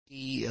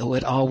He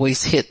would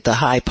always hit the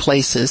high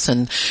places,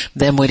 and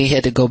then when he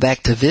had to go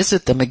back to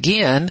visit them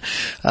again,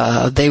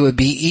 they would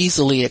be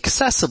easily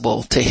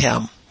accessible to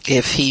him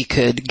if he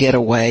could get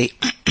away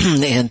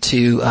and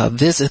to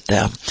visit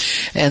them.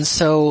 And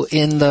so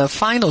in the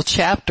final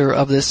chapter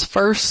of this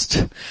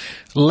first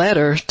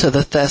letter to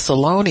the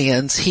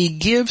Thessalonians, he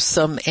gives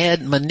some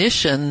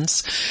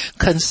admonitions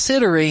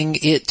considering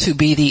it to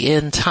be the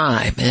end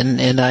time.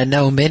 And I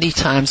know many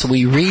times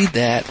we read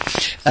that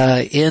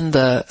in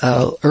the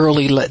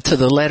to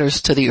the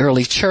letters to the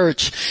early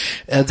church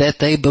that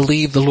they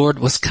believed the Lord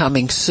was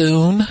coming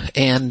soon,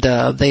 and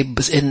they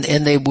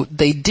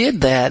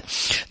did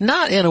that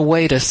not in a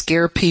way to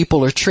scare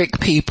people or trick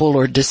people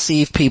or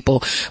deceive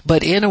people,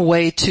 but in a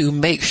way to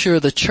make sure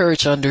the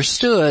church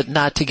understood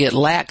not to get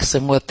lax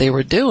in what they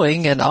were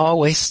doing and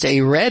always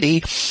stay ready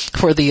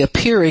for the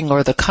appearing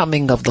or the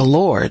coming of the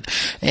Lord.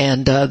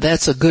 And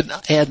that's a good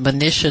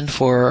admonition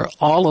for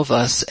all of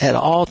us at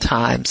all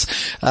times,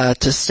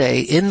 to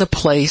stay in the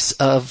place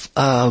of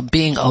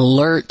being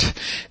alert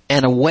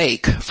and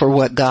awake for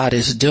what God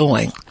is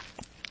doing.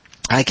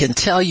 I can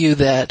tell you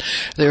that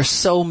there's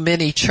so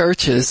many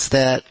churches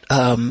that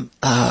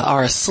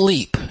are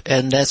asleep,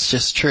 and that's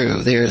just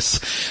true. There's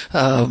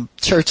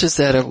churches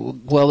that are,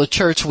 well, the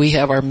church we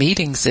have our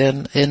meetings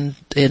in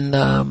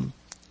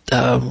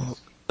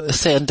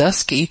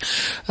Sandusky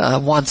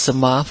once a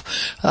month,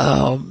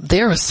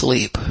 they're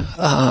asleep.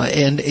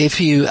 And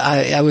if you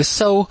I was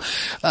so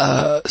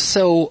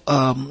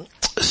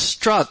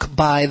struck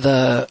by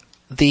the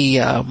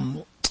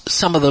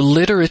some of the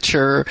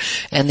literature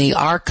and the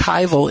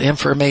archival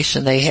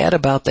information they had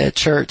about that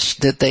church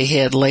that they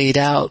had laid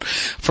out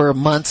for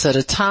months at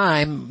a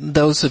time.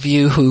 Those of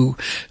you who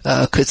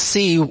could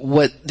see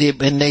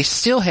and they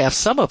still have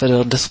some of it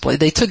on display.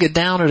 They took it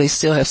down, or they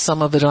still have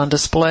some of it on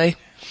display.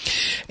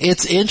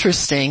 It's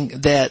interesting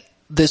that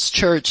the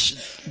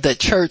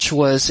church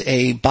was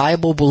a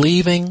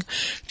Bible-believing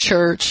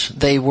church.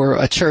 They were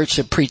a church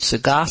that preached the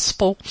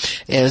gospel,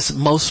 as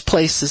most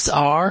places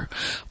are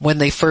when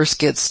they first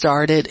get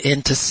started.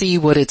 And to see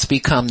what it's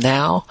become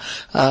now,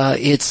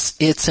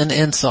 it's an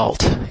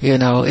insult. You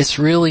know, it's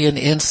really an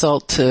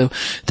insult to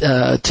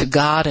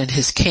God and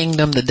His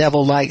kingdom. The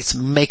devil likes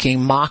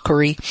making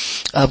mockery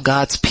of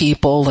God's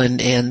people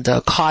and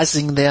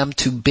causing them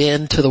to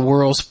bend to the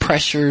world's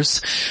pressures,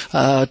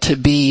 to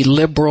be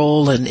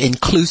liberal and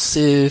inclusive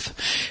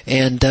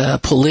and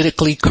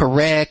politically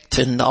correct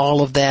and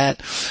all of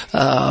that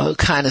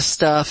kind of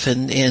stuff,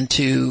 and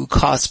to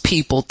cause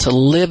people to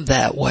live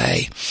that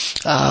way,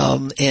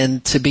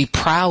 and to be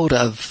proud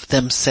of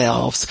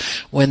themselves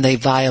when they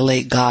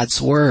violate God's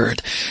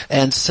word.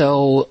 And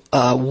so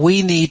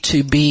we need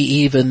to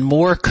be even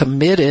more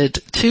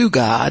committed to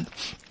God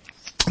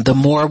the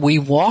more we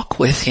walk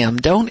with Him.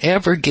 Don't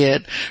ever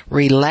get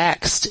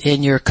relaxed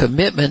in your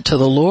commitment to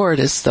the Lord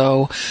as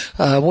though,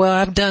 well,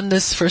 I've done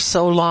this for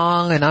so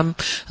long and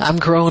I'm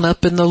grown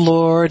up in the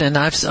Lord, and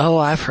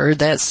I've heard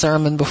that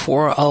sermon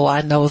before. Oh,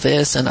 I know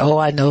this, and oh,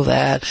 I know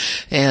that.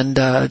 And,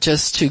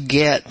 just to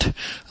get,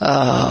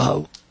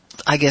 I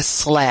guess,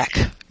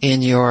 slack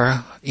in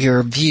your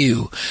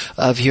view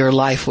of your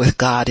life with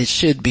God. It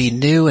should be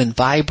new and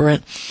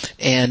vibrant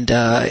and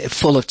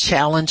full of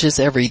challenges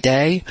every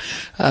day.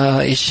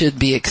 It should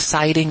be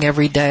exciting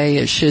every day.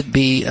 It should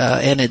be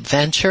an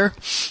adventure.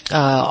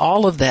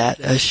 All of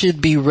that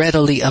should be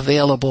readily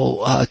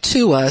available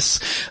to us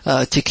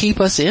to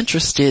keep us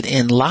interested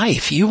in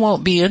life. You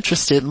won't be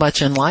interested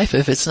much in life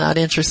if it's not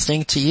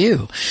interesting to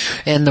you.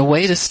 And the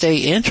way to stay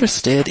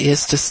interested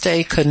is to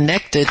stay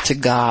connected to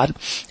God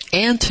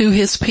and to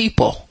His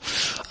people.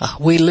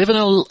 We live in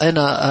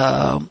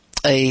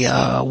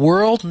a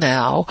world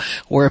now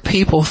where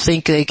people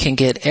think they can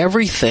get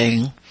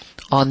everything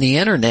on the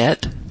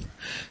internet,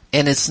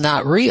 and it's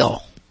not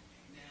real.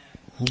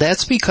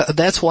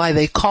 That's why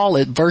they call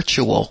it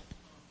virtual.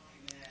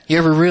 You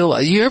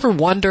ever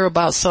wonder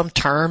about some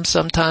terms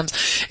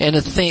sometimes and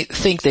to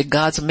think that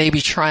God's maybe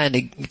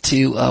trying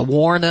to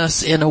warn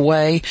us in a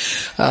way?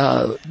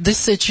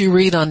 This that you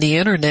read on the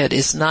internet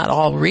is not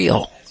all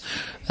real.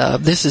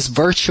 This is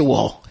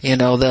virtual. You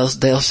know,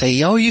 they'll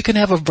say, oh, you can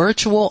have a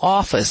virtual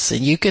office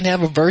and you can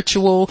have a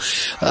virtual,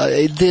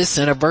 this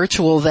and a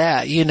virtual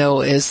that, you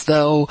know, as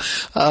though,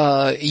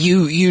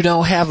 you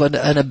don't have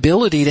an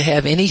ability to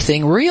have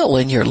anything real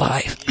in your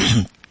life.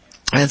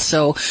 And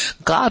so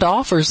God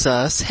offers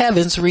us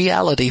heaven's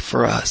reality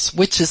for us,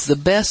 which is the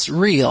best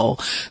real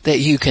that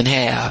you can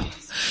have.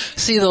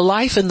 See, the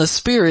life in the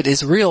Spirit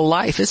is real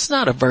life. It's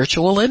not a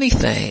virtual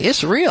anything.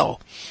 It's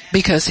real.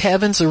 Because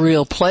heaven's a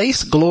real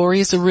place, glory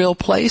is a real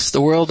place,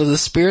 the world of the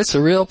Spirit's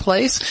a real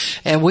place,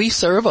 and we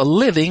serve a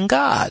living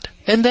God.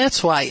 And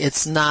that's why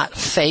it's not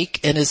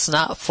fake and it's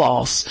not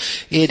false.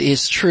 It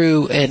is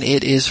true and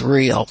it is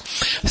real.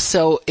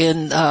 So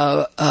in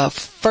 1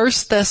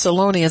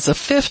 Thessalonians, the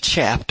 5th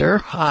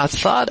chapter, I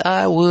thought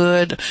I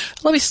would,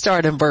 let me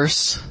start in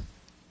verse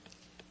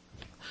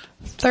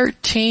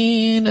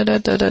 13.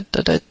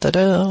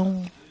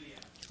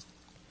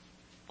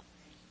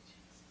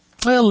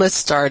 Well, let's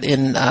start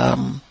in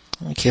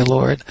Thank you,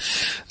 Lord.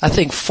 I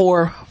think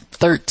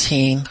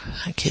 4:13.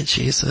 Thank you,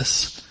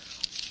 Jesus.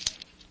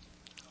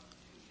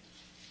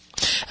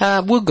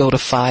 We'll go to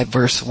 5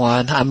 verse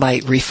 1. I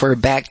might refer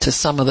back to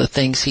some of the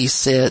things he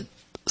said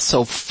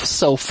so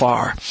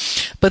far.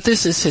 But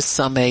this is his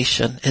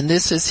summation, and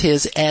this is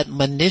his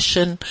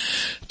admonition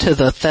to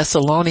the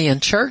Thessalonian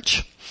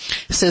church.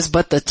 It says,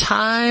 but the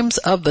times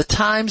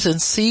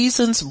and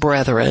seasons,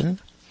 brethren,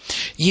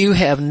 you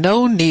have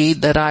no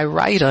need that I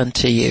write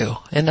unto you.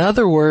 In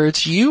other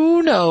words,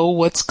 you know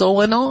what's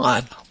going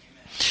on.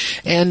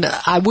 And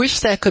I wish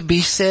that could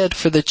be said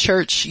for the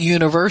church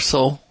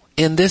universal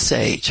in this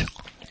age.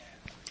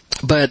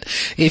 But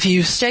if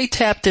you stay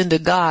tapped into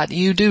God,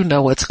 you do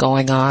know what's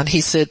going on.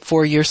 He said,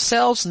 for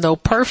yourselves know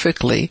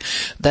perfectly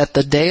that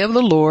the day of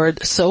the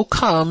Lord so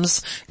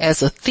comes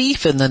as a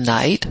thief in the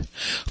night.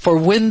 For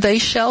when they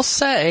shall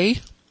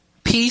say,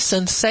 peace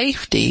and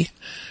safety,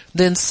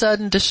 then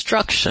sudden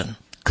destruction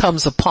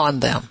comes upon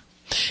them,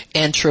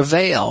 and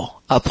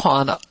travail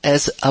upon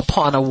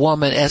a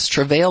woman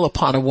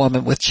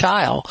with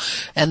child,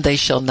 and they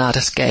shall not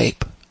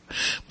escape.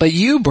 But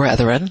you,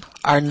 brethren,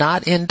 are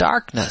not in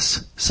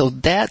darkness, so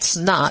that's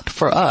not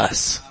for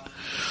us.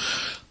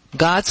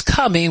 God's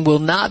coming will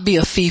not be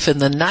a thief in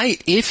the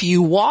night if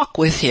you walk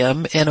with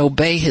him and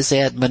obey his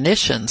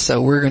admonitions.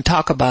 So we're going to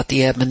talk about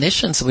the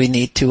admonitions we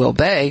need to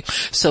obey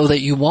so that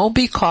you won't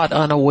be caught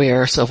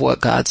unawares of what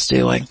God's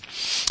doing.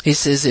 He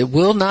says, it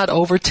will not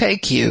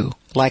overtake you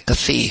like a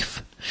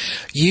thief.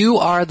 You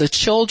are the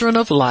children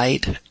of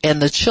light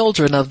and the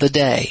children of the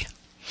day.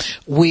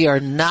 We are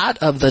not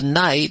of the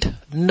night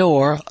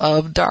nor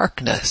of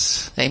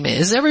darkness. Amen.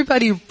 Is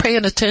everybody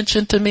paying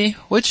attention to me?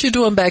 What you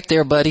doing back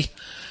there, buddy?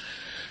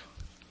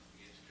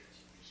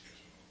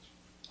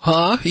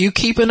 Huh? You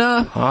keeping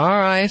up? All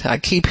right. I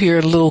keep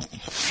hearing a little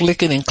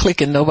flicking and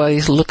clicking.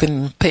 Nobody's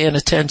looking, paying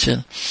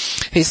attention.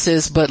 He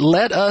says, but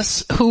let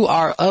us who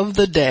are of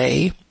the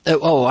day,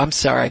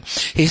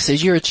 He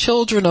says, you're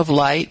children of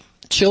light,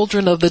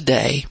 children of the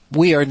day.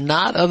 We are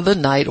not of the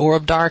night or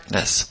of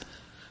darkness.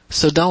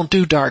 So don't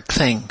do dark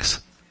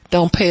things.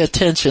 Don't pay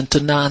attention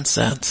to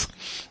nonsense.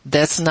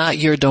 That's not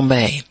your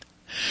domain.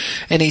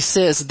 And he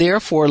says,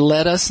 therefore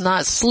let us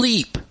not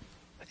sleep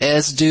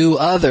as do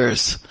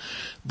others,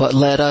 but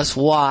let us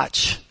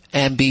watch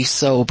and be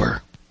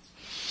sober.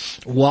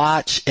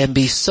 Watch and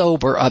be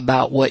sober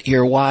about what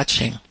you're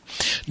watching.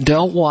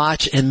 Don't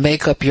watch and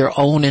make up your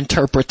own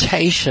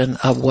interpretation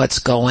of what's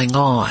going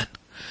on.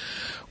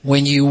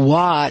 When you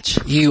watch,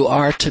 you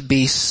are to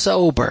be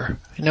sober.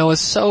 You know what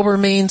sober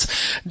means?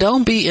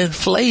 Don't be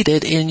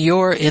inflated in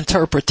your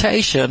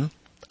interpretation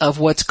of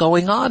what's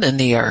going on in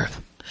the earth.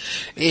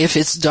 If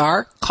it's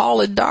dark,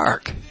 call it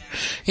dark.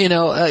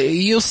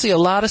 You'll see a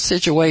lot of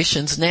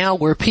situations now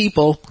where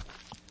people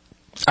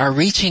are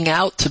reaching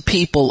out to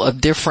people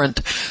of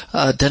different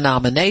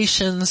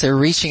denominations. They're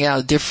reaching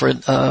out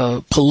different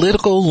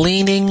political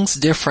leanings,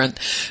 different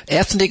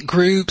ethnic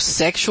groups,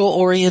 sexual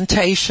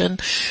orientation,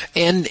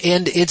 and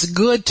it's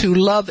good to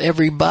love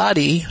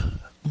everybody,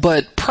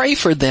 but pray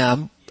for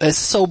them. As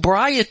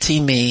sobriety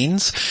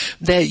means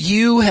that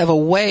you have a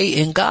way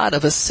in God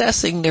of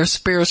assessing their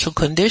spiritual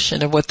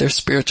condition and what their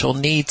spiritual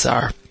needs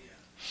are,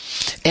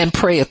 and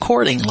pray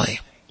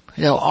accordingly.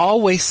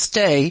 Always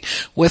stay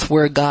with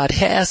where God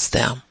has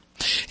them.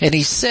 And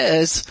he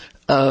says,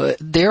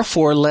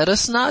 therefore let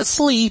us not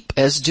sleep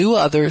as do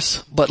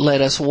others, but let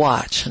us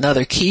watch.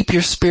 Another, keep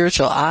your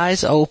spiritual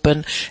eyes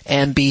open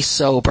and be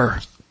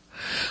sober.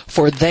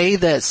 For they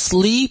that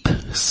sleep,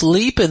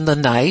 sleep in the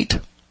night,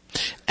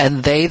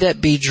 and they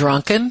that be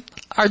drunken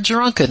are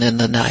drunken in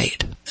the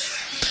night.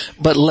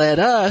 But let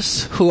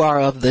us who are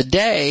of the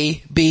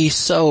day be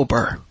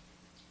sober.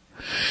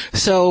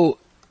 So,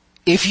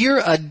 if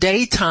you're a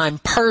daytime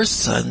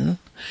person,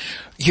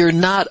 you're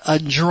not a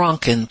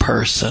drunken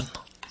person.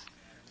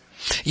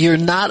 You're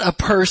not a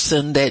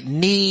person that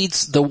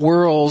needs the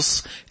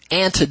world's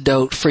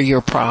antidote for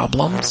your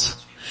problems.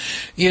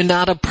 You're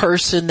not a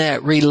person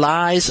that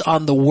relies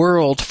on the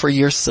world for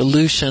your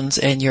solutions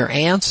and your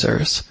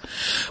answers.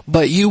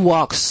 But you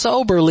walk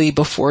soberly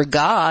before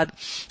God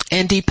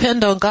and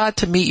depend on God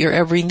to meet your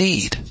every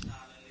need.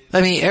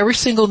 Every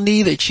single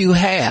need that you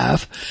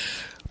have,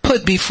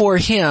 put before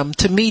him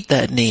to meet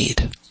that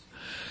need.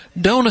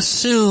 Don't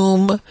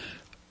assume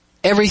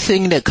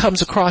everything that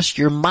comes across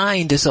your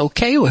mind is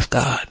okay with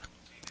God,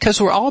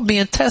 because we're all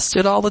being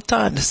tested all the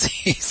time to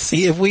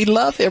see if we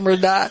love him or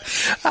not.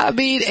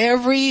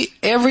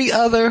 Every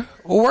other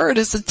word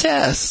is a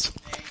test.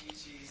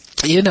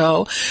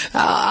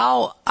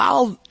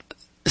 I'll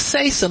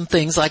say some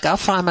things, like I'll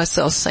find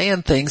myself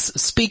saying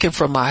things, speaking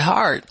from my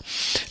heart.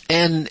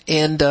 And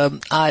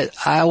I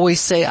always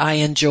say I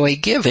enjoy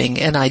giving,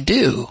 and I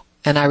do.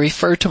 And I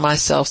refer to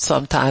myself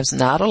sometimes,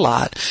 not a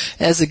lot,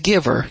 as a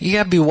giver. You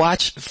gotta be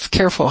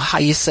careful how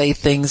you say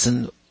things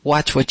and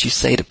watch what you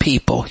say to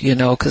people,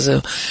 cause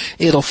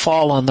it'll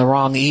fall on the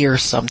wrong ear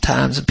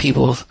sometimes, and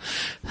people,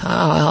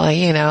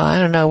 I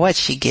don't know what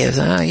she gives,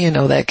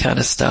 that kind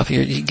of stuff.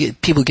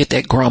 People get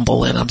that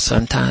grumble in them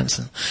sometimes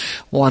and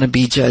want to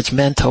be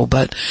judgmental,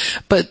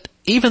 but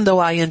even though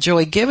I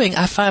enjoy giving,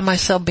 I find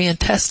myself being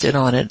tested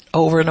on it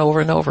over and over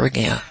and over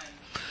again.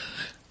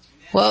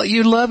 Well,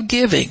 you love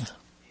giving,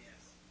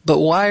 but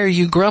why are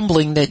you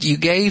grumbling that you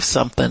gave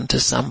something to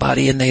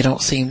somebody and they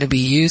don't seem to be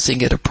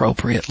using it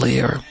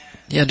appropriately? Or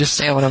you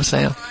understand what I'm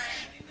saying?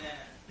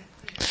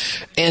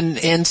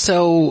 And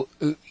so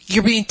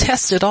you're being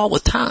tested all the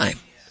time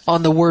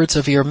on the words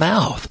of your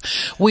mouth.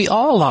 We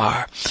all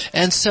are.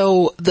 And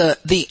so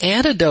the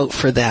antidote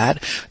for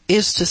that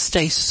is to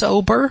stay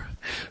sober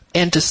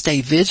and to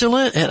stay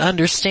vigilant and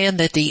understand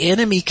that the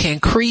enemy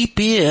can creep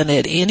in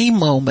at any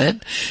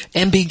moment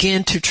and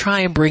begin to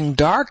try and bring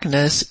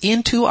darkness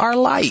into our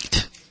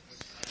light.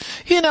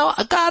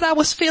 God, I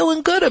was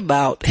feeling good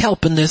about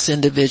helping this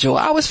individual.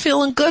 I was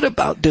feeling good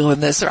about doing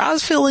this, or I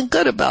was feeling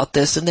good about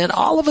this. And then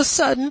all of a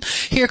sudden,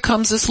 here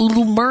comes this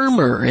little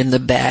murmur in the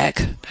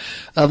back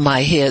of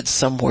my head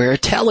somewhere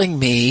telling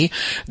me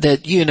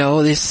that,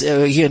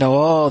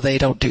 they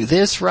don't do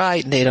this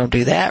right and they don't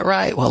do that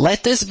right. Well,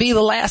 let this be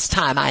the last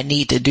time I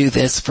need to do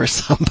this for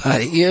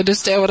somebody. You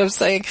understand what I'm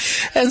saying?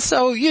 And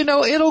so,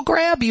 it'll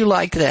grab you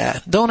like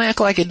that. Don't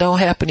act like it don't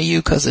happen to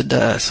you, 'cause it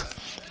does.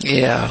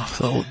 Yeah,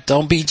 so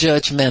don't be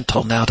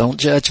judgmental now. Don't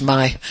judge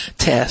my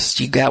test.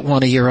 You got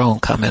one of your own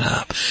coming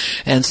up.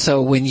 And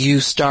so when you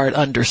start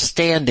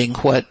understanding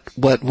what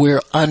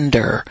we're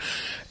under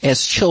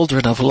as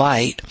children of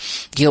light,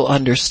 you'll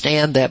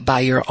understand that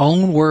by your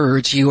own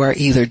words you are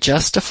either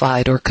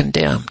justified or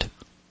condemned.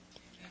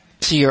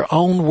 So your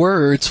own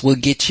words will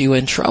get you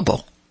in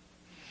trouble.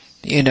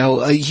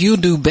 You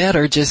do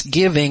better just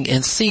giving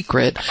in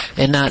secret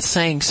and not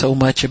saying so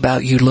much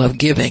about you love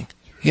giving.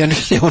 You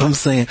understand what I'm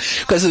saying?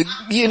 Because,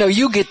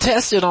 you get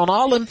tested on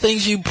all them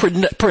things you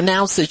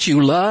pronounce that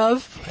you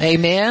love.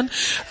 Amen.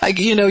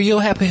 You'll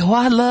have,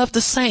 I love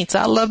the saints.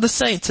 I love the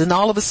saints. And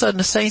all of a sudden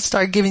the saints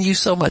start giving you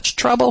so much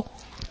trouble.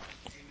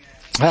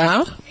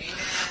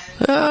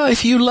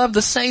 If you love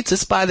the saints,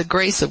 it's by the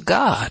grace of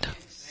God.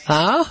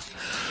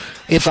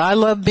 If I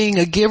love being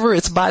a giver,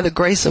 it's by the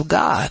grace of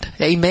God.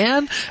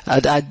 Amen.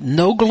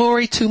 No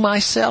glory to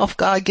myself.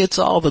 God gets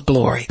all the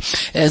glory.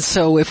 And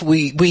so if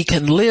we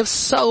can live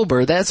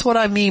sober, that's what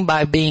I mean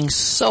by being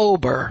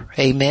sober.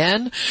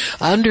 Amen.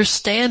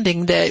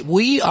 Understanding that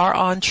we are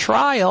on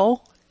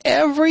trial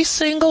every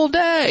single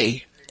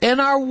day. And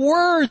our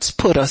words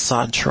put us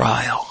on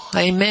trial.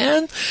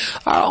 Amen.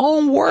 Our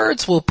own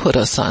words will put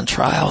us on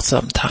trial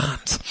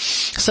sometimes.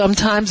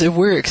 Sometimes if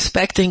we're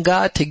expecting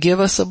God to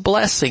give us a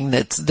blessing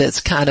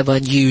that's kind of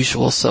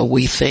unusual, so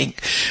we think,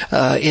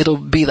 it'll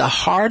be the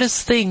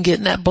hardest thing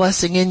getting that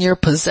blessing in your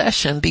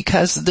possession,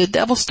 because the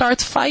devil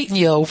starts fighting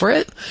you over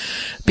it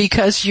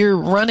because you're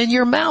running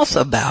your mouth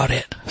about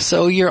it.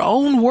 So your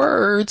own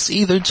words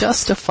either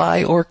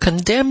justify or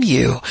condemn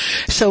you.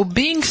 So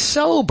being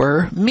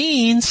sober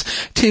means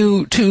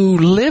to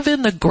live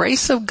in the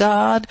grace of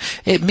God.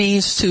 It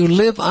means to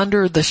live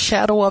under the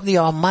shadow of the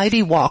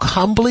Almighty, walk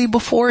humbly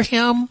before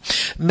Him,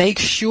 make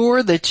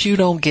sure that you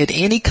don't get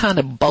any kind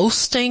of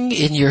boasting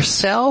in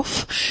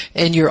yourself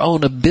and your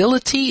own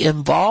ability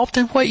involved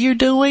in what you're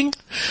doing,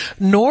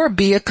 nor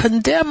be a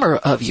condemner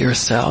of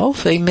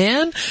yourself.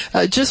 Amen.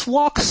 Just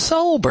walk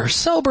sober.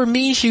 Sober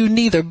means you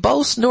neither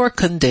boast nor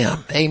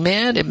condemn.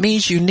 Amen. It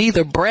means you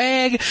neither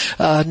brag,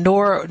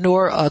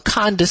 nor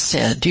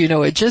condescend.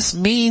 It just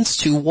means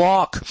to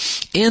walk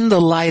in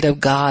the light of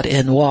God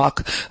and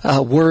walk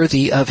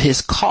worthy of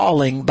His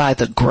calling by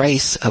the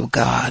grace of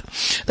God.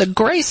 The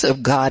grace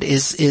of God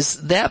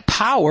is that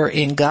power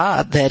in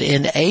God that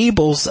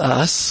enables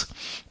us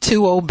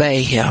to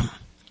obey Him.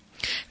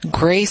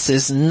 Grace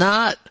is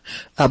not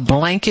a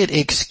blanket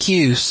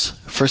excuse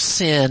for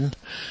sin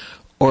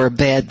or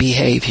bad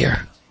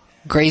behavior.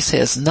 Grace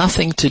has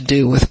nothing to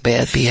do with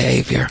bad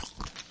behavior.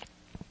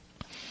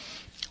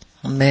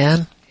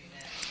 Amen.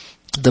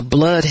 The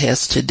blood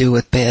has to do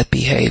with bad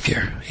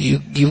behavior.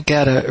 You've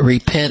got to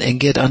repent and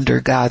get under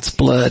God's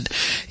blood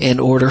in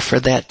order for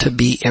that to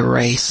be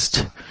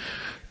erased.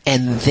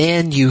 And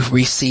then you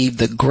receive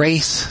the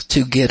grace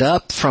to get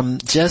up from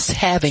just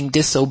having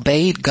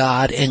disobeyed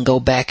God and go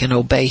back and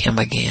obey Him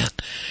again.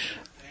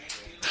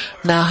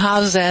 Now, how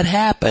does that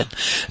happen?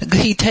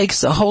 He takes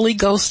the Holy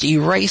Ghost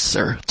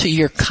eraser to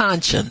your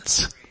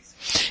conscience.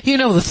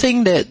 The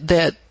thing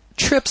that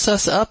trips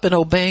us up in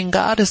obeying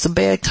God is a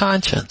bad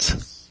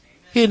conscience.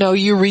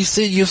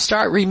 You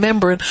start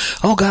remembering,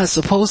 oh God,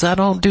 suppose I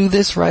don't do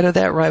this right or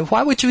that right.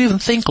 Why would you even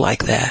think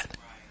like that?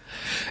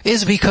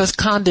 It's because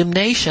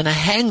condemnation, a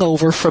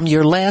hangover from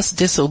your last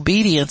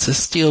disobedience, is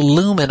still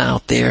looming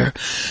out there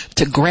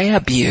to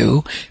grab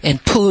you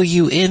and pull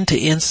you into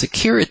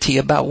insecurity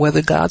about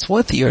whether God's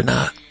with you or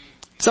not.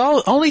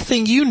 So the only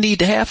thing you need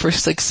to have for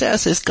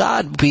success is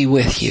God be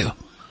with you.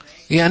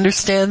 You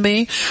understand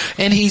me?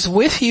 And he's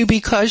with you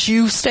because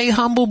you stay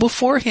humble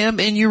before him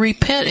and you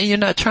repent, and you're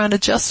not trying to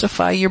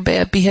justify your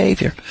bad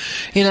behavior.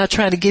 You're not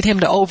trying to get him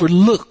to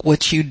overlook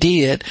what you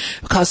did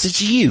because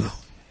it's you.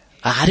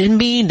 I didn't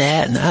mean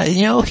that.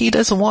 And he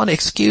doesn't want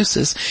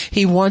excuses.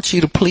 He wants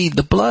you to plead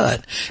the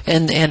blood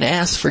and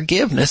ask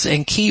forgiveness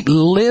and keep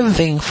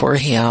living for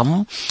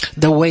him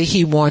the way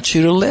he wants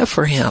you to live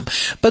for him.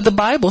 But the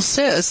Bible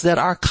says that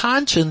our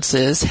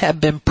consciences have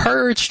been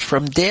purged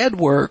from dead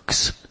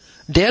works.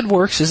 Dead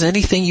works is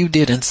anything you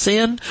did in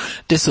sin,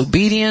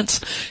 disobedience.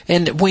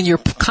 And when your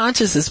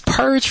conscience is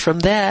purged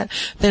from that,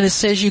 then it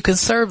says you can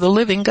serve the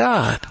living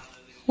God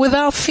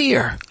without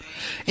fear,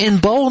 in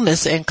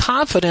boldness and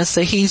confidence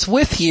that he's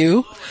with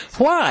you.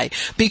 Why?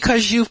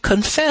 Because you've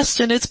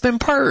confessed and it's been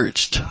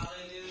purged.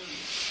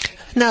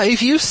 Now,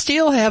 if you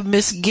still have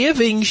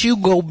misgivings, you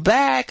go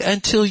back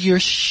until you're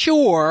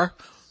sure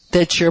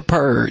that you're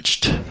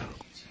purged.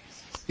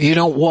 You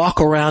don't walk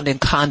around in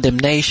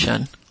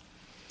condemnation.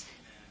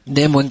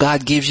 Then when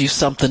God gives you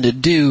something to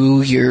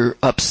do, you're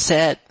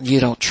upset, you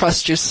don't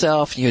trust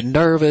yourself, you're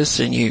nervous,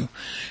 and you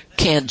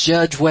can't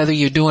judge whether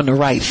you're doing the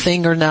right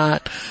thing or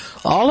not.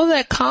 All of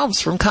that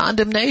comes from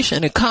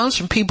condemnation. It comes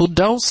from people who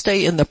don't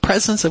stay in the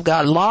presence of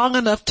God long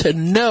enough to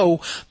know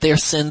their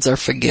sins are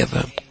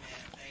forgiven.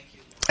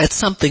 It's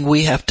something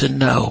we have to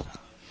know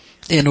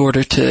in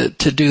order to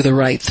do the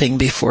right thing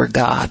before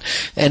God.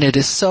 And it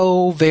is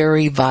so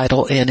very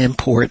vital and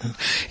important.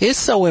 It's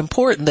so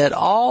important that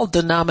all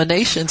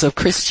denominations of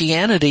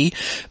Christianity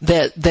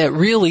that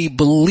really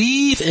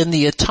believe in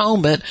the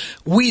atonement,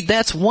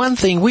 that's one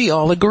thing we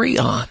all agree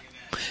on,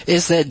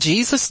 is that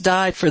Jesus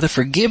died for the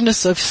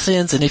forgiveness of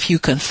sins, and if you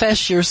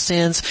confess your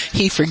sins,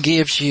 he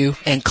forgives you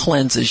and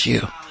cleanses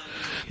you.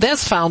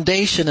 That's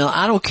foundational.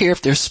 I don't care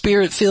if they're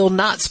spirit-filled,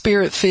 not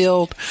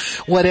spirit-filled,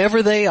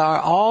 whatever they are,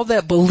 all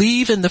that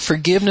believe in the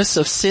forgiveness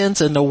of sins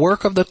and the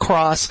work of the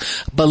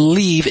cross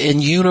believe in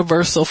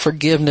universal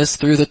forgiveness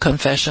through the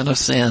confession of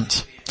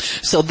sins.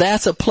 So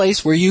that's a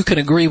place where you can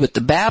agree with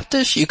the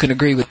Baptists, you can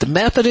agree with the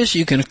Methodists,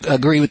 you can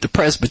agree with the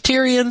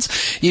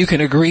Presbyterians, you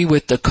can agree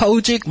with the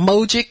Kojic,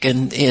 Mojic,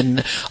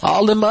 and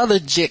all them other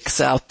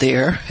jiks out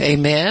there.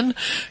 Amen.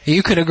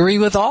 You can agree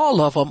with all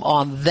of them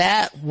on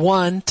that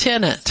one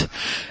tenet.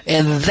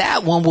 And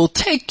that one will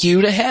take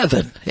you to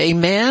heaven.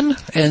 Amen.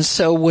 And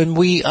so when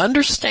we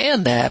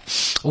understand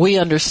that, we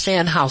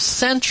understand how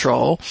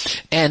central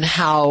and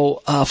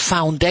how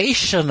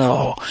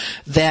foundational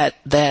that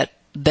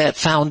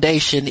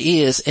foundation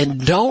is,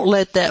 and don't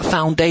let that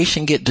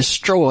foundation get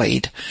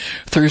destroyed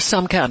through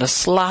some kind of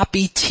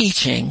sloppy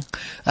teaching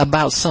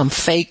about some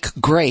fake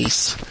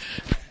grace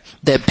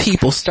that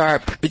people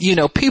start,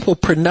 people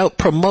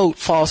promote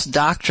false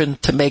doctrine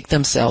to make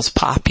themselves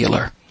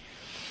popular.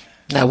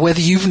 Now,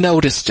 whether you've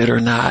noticed it or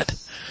not,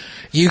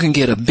 you can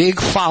get a big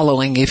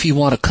following if you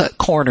want to cut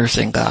corners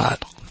in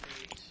God.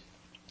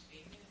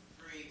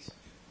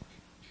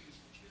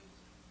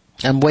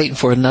 I'm waiting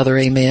for another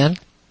amen.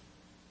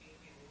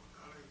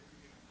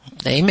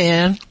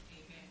 Amen.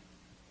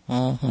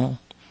 Mm-hmm.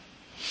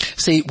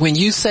 See, when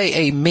you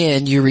say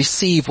amen, you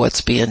receive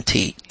what's being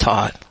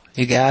taught.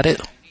 You got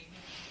it?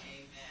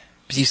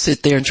 If you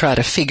sit there and try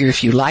to figure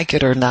if you like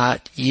it or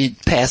not,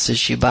 it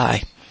passes you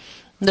by.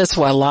 That's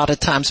why a lot of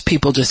times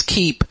people just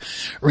keep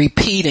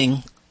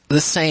repeating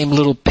the same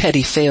little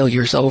petty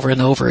failures over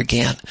and over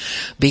again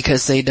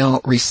because they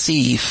don't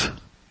receive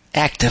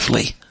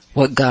actively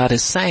what God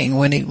is saying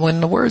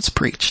when the word's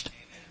preached.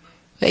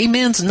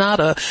 Amen's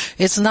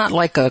it's not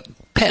like a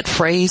pet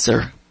phrase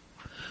and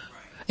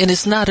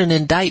it's not an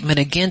indictment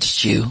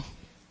against you.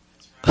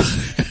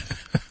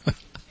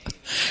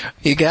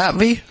 You got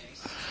me?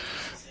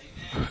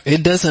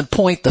 It doesn't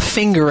point the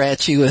finger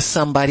at you as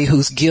somebody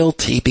who's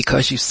guilty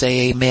because you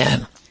say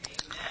amen.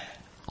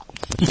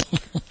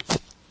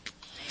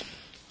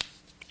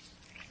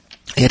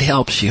 It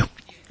helps you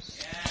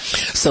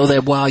so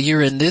that while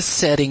you're in this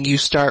setting, you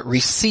start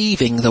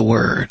receiving the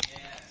word.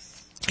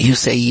 You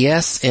say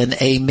yes and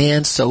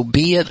amen, so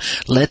be it.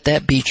 Let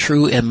that be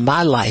true in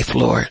my life,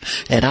 Lord.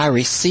 And I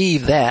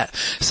receive that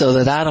so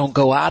that I don't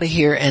go out of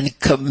here and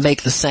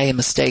make the same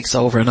mistakes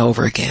over and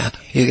over again.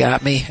 You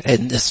got me?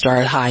 And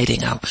start hiding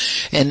them.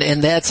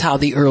 And that's how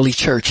the early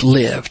church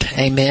lived.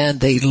 Amen.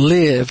 They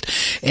lived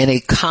in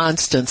a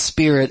constant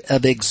spirit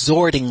of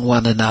exhorting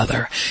one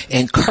another,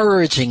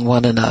 encouraging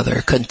one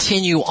another.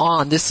 Continue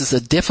on. This is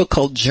a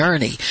difficult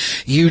journey.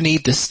 You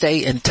need to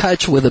stay in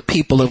touch with the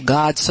people of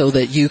God so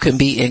that you can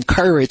be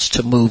encouraged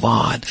to move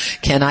on.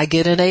 Can I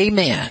get an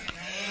amen?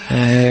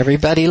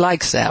 Everybody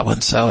likes that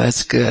one, so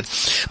that's good.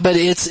 But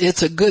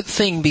it's a good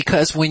thing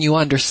because when you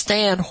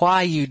understand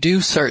why you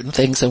do certain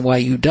things and why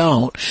you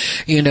don't,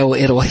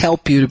 it'll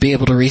help you to be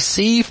able to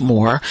receive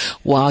more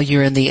while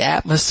you're in the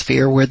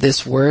atmosphere where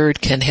this word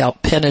can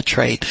help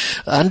penetrate.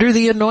 Under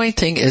the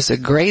anointing is the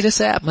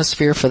greatest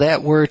atmosphere for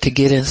that word to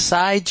get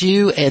inside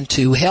you and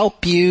to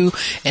help you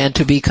and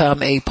to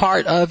become a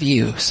part of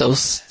you. So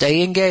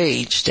stay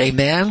engaged.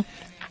 Amen.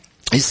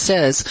 It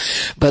says,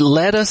 but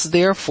let us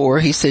therefore,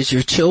 he says,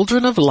 you're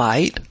children of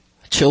light.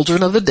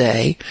 children of the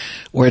day.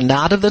 We're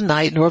not of the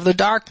night nor of the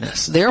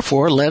darkness.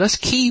 Therefore, let us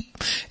keep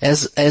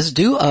as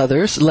do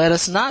others. Let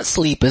us not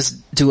sleep as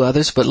do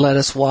others, but let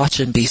us watch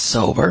and be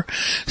sober.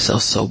 So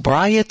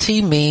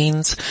sobriety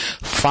means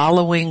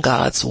following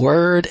God's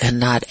word and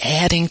not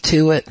adding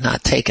to it,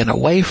 not taking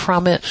away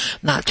from it,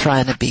 not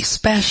trying to be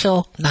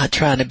special, not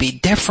trying to be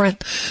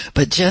different,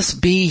 but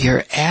just be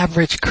your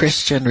average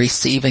Christian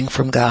receiving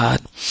from God.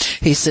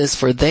 He says,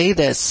 for they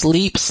that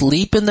sleep,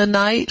 sleep in the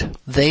night.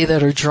 They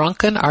that are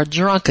drunken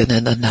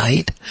in the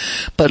night.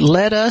 But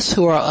let us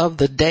who are of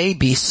the day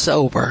be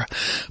sober,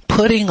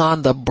 putting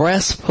on the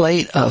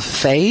breastplate of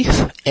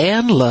faith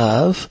and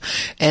love,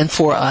 and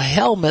for a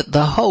helmet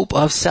the hope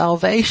of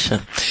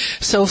salvation.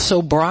 So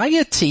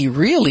sobriety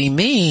really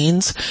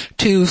means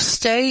to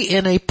stay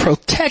in a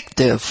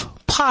protective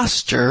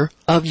posture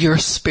of your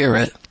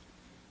spirit.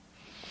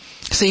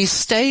 See,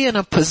 stay in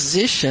a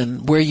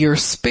position where your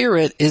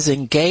spirit is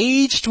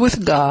engaged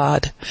with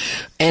God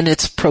and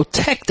it's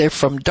protected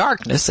from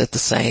darkness at the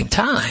same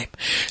time.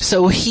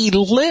 So he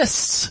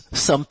lists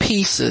some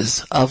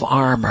pieces of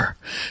armor.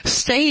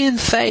 Stay in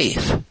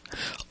faith.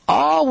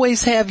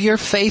 Always have your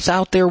faith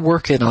out there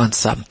working on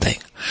something.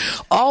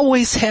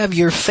 Always have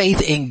your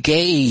faith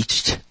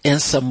engaged in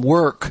some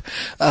work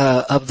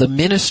of the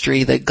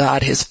ministry that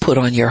God has put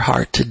on your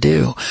heart to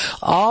do.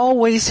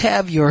 Always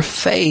have your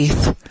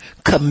faith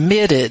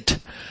committed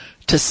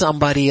to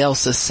somebody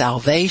else's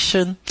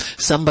salvation,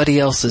 somebody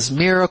else's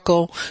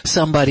miracle,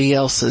 somebody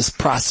else's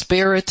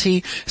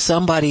prosperity,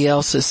 somebody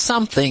else's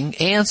something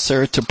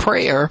answer to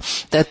prayer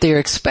that they're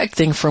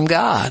expecting from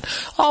God.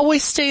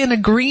 Always stay in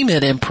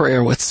agreement in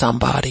prayer with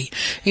somebody.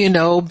 You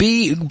know,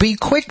 be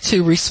quick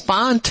to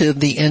respond to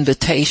the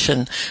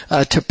invitation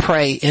to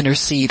pray,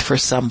 intercede for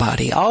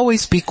somebody.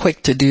 Always be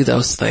quick to do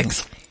those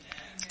things.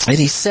 And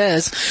he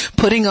says,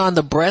 putting on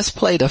the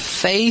breastplate of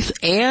faith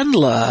and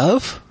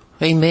love.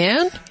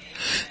 Amen.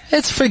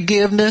 It's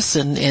forgiveness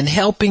and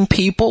helping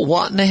people,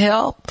 wanting to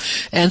help.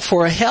 And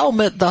for a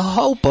helmet, the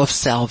hope of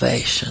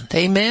salvation.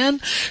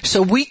 Amen?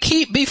 So we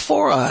keep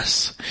before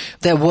us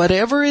that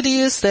whatever it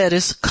is that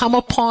has come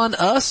upon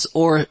us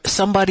or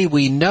somebody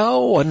we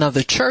know,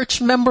 another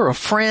church member, a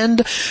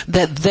friend,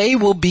 that they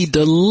will be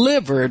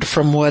delivered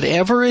from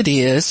whatever it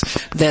is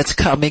that's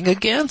coming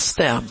against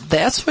them.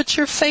 That's what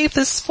your faith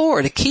is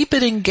for, to keep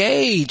it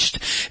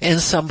engaged in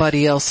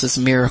somebody else's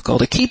miracle,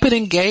 to keep it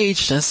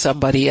engaged in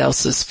somebody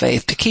else's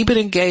faith, to keep it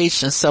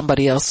engaged in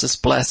somebody else's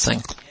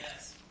blessing.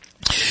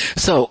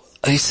 So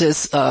he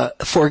says,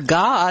 for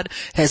God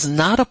has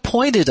not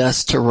appointed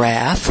us to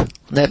wrath.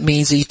 That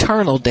means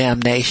eternal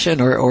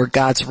damnation or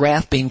God's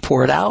wrath being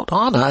poured out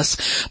on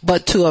us,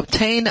 but to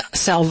obtain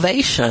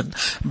salvation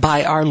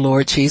by our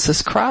Lord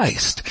Jesus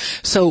Christ.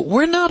 So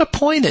we're not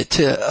appointed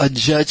to a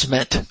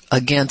judgment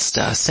against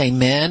us.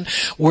 Amen.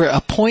 We're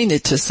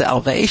appointed to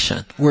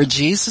salvation, where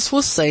Jesus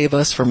will save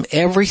us from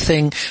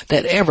everything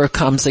that ever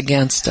comes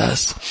against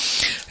us.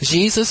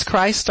 Jesus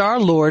Christ our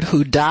Lord,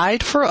 who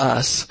died for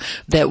us,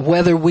 that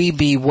whether we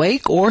be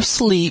awake or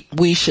sleep,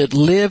 we should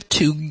live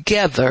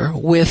together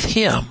with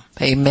him.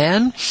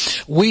 Amen.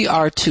 We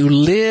are to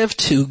live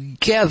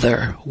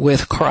together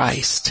with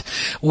Christ.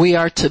 We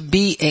are to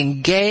be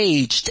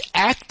engaged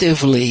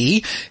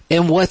actively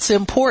in what's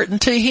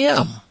important to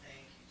him.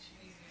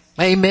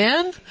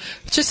 Amen.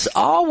 Just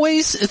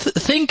always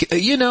think,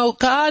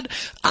 God,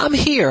 I'm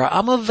here.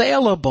 I'm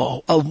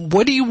available.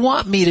 What do you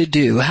want me to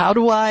do? How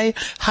do I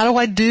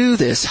do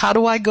this? How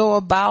do I go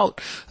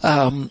about,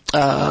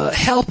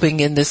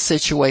 helping in this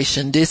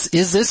situation? Is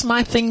this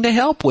my thing to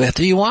help with?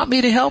 Do you want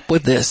me to help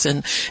with this?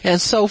 And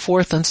so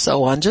forth and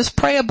so on. Just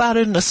pray about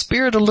it in the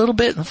spirit a little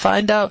bit and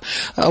find out,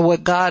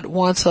 what God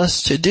wants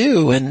us to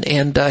do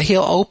and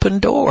he'll open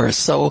doors.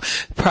 So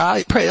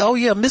pray. Oh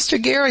yeah,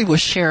 Mr. Gary was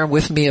sharing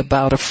with me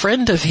about a friend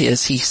of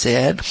his, he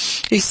said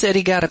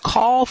he got a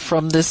call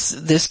from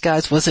this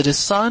guy's, was it his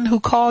son who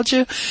called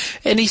you?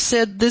 And he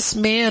said this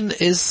man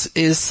is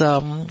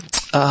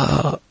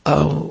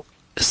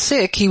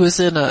sick. He was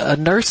in a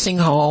nursing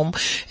home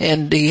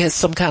and he has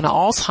some kind of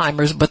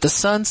Alzheimer's, but the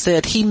son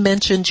said he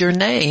mentioned your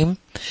name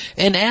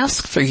and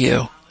asked for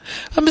you.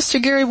 Mr.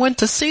 Gary went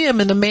to see him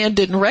and the man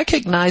didn't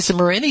recognize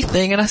him or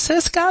anything. And I said,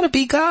 it's gotta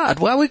be God.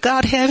 Why would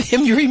God have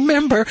him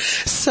remember?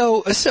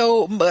 So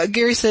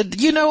Gary said,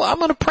 I'm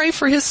going to pray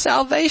for his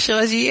salvation.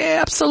 I said, yeah,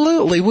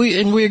 absolutely.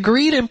 We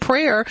agreed in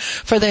prayer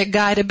for that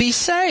guy to be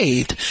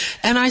saved.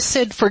 And I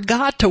said, for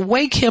God to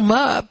wake him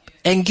up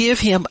and give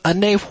him a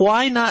name.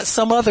 Why not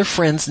some other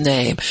friend's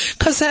name?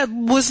 Because that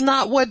was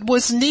not what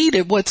was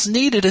needed. What's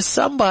needed is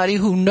somebody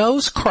who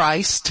knows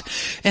Christ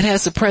and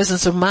has the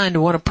presence of mind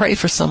to want to pray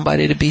for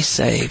somebody to be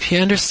saved. You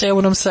understand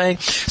what I'm saying?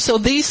 So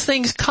these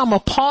things come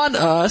upon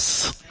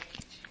us,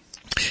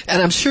 and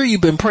I'm sure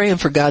you've been praying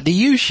for God to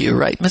use you,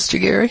 right,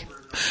 Mr. Gary?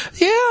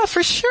 Yeah,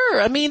 for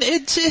sure. I mean,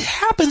 it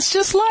happens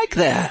just like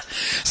that.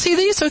 See,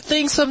 these are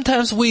things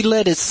sometimes we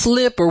let it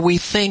slip, or we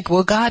think,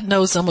 well, God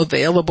knows I'm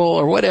available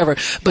or whatever.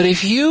 But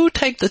if you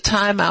take the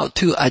time out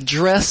to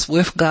address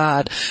with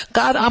God,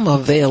 God, I'm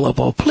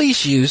available.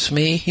 Please use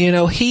me. You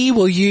know, He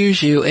will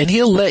use you, and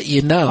He'll let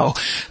you know.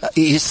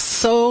 It's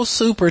so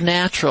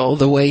supernatural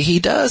the way He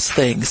does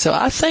things. So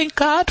I thank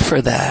God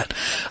for that.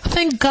 I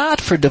thank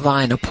God for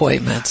divine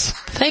appointments.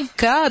 Thank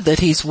God that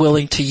He's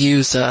willing to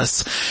use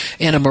us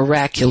in a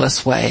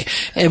miraculous way.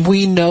 And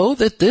we know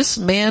that this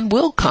man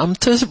will come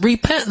to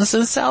repentance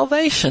and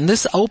salvation.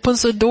 This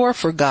opens a door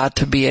for God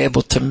to be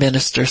able to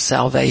minister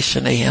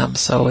salvation to him.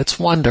 So it's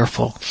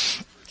wonderful.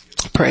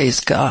 Praise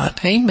God.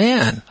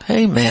 Amen.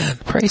 Amen.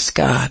 Praise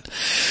God.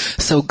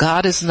 So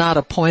God has not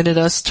appointed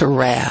us to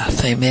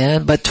wrath.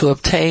 Amen. But to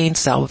obtain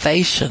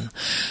salvation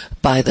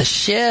by the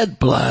shed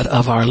blood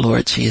of our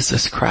Lord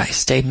Jesus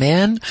Christ.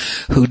 Amen.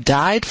 Who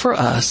died for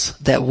us,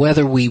 that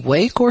whether we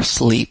wake or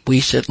sleep,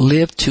 we should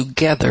live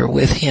together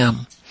with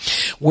Him.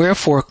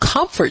 Wherefore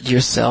comfort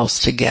yourselves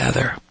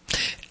together.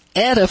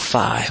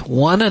 Edify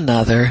one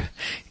another,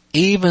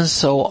 even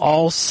so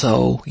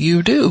also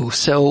you do.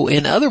 So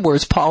in other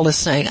words, Paul is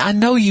saying, I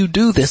know you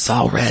do this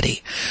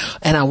already,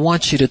 and I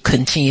want you to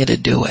continue to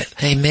do it.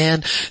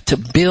 Amen. To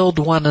build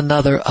one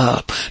another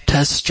up,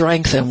 to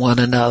strengthen one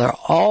another,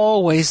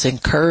 always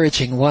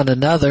encouraging one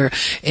another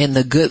in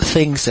the good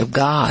things of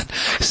God.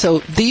 So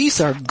these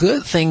are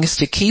good things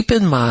to keep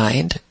in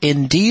mind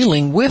in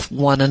dealing with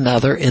one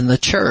another in the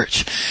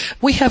church.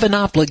 We have an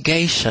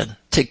obligation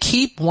to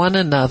keep one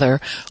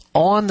another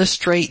on the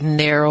straight and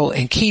narrow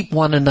and keep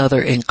one another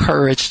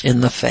encouraged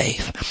in the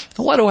faith.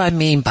 What do I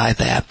mean by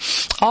that?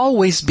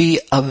 Always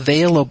be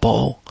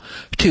available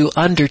to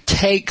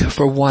undertake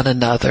for one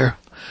another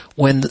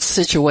when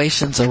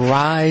situations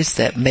arise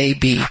that may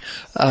be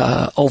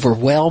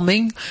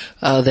overwhelming,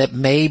 that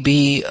may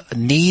be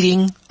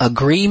needing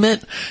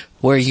agreement,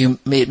 where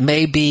it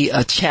may be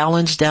a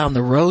challenge down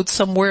the road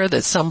somewhere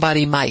that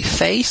somebody might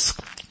face.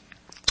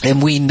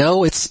 And we know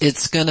we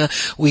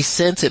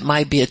sense it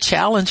might be a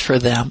challenge for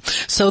them,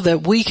 so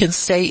that we can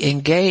stay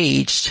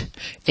engaged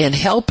in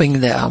helping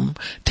them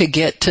to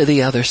get to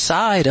the other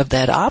side of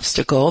that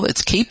obstacle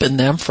that's keeping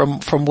them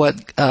from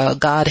what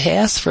God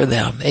has for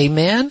them.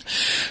 Amen.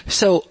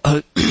 So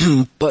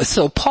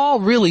Paul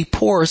really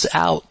pours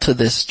out to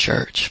this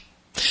church.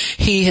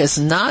 He has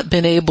not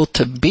been able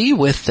to be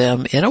with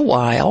them in a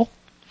while.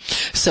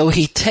 So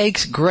he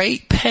takes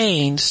great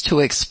pains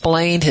to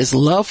explain his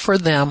love for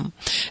them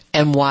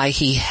and why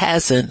he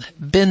hasn't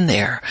been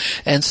there.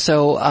 And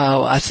so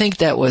I think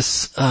that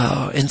was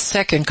in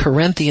 2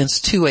 Corinthians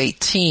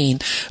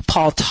 2:18,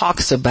 Paul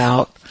talks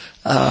about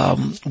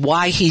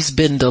why he's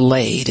been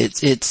delayed.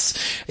 It's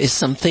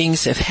some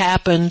things have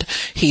happened.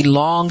 He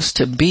longs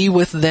to be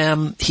with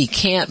them. He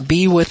can't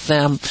be with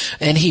them,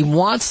 and he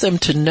wants them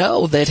to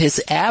know that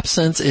his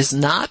absence is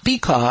not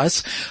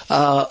because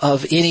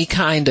of any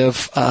kind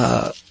of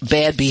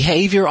bad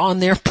behavior on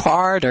their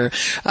part, or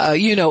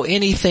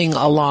anything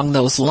along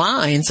those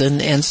lines.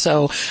 And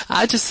so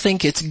I just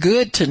think it's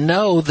good to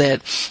know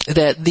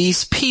that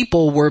these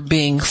people were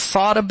being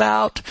thought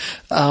about.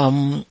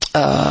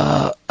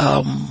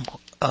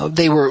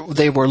 They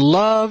were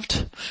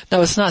loved.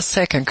 No, it's not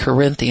 2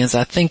 Corinthians.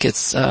 I think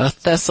it's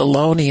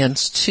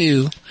Thessalonians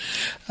 2.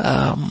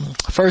 1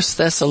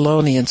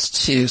 Thessalonians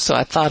 2. So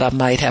I thought I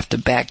might have to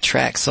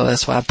backtrack, so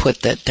that's why I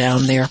put that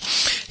down there.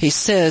 He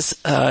says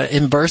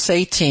in verse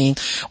 18,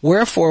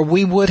 wherefore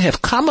we would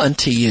have come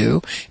unto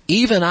you,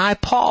 even I,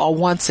 Paul,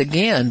 once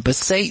again, but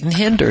Satan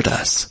hindered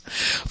us.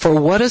 For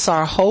what is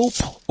our hope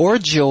or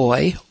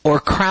joy or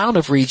crown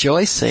of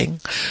rejoicing?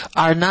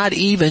 Are not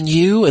even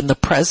you in the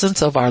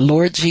presence of our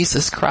Lord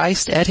Jesus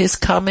Christ at His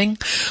coming?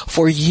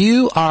 For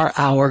you are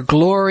our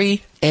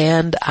glory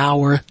and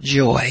our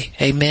joy.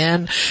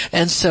 Amen.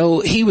 And so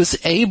he was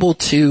able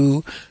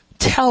to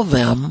tell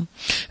them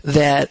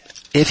that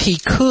if he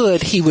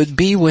could, he would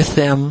be with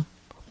them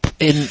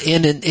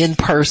in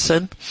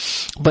person,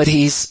 but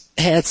he's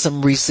had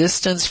some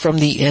resistance from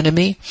the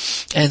enemy.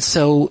 And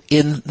so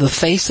in the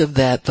face of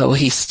that, though,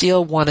 he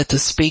still wanted to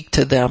speak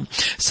to them.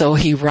 So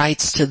he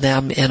writes to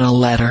them in a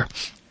letter.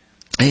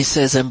 He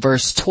says in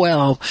verse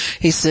 12,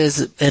 he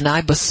says, and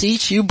I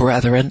beseech you,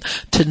 brethren,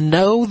 to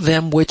know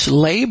them which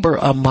labor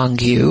among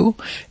you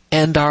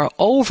and are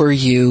over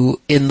you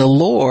in the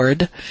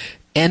Lord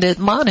and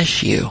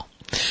admonish you.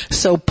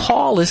 So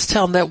Paul is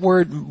telling that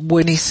word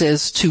when he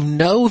says to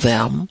know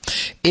them,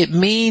 it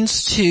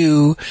means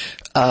to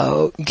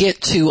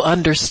get to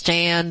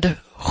understand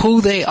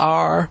who they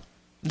are,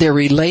 their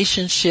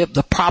relationship,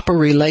 the proper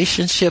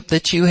relationship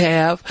that you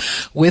have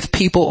with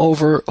people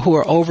who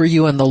are over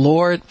you in the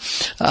Lord.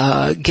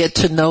 Get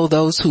to know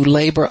those who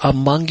labor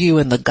among you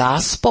in the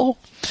gospel.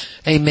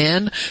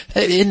 Amen.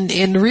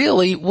 And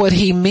really what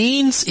he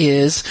means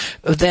is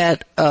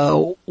that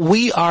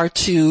we are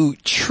to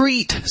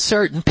treat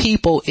certain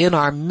people in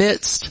our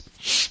midst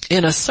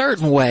in a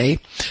certain way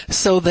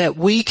so that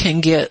we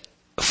can get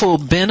full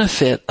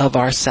benefit of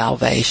our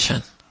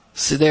salvation.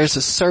 So there's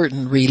a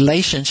certain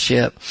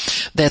relationship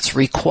that's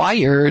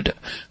required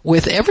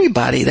with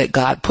everybody that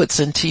God puts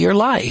into your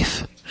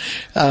life.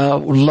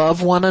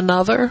 Love one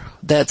another.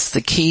 That's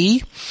the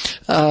key.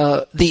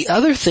 The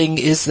other thing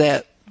is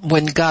that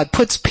when God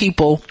puts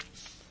people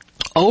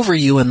over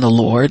you in the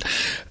Lord,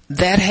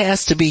 that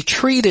has to be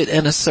treated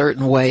in a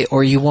certain way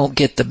or you won't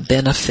get the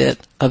benefit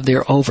of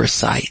their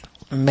oversight.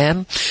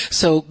 Amen.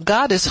 So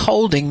God is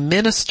holding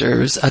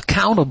ministers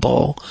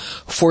accountable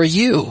for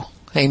you.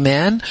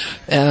 Amen.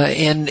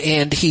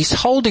 And He's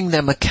holding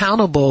them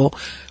accountable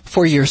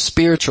for your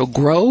spiritual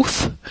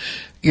growth,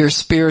 your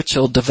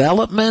spiritual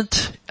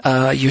development,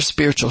 your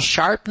spiritual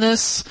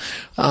sharpness,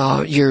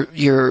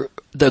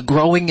 the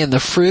growing in the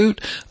fruit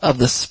of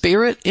the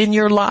Spirit in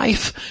your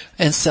life,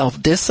 and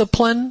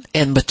self-discipline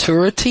and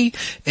maturity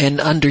and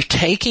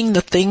undertaking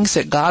the things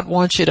that God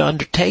wants you to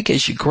undertake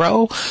as you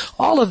grow.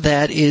 All of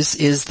that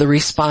is the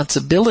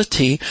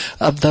responsibility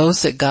of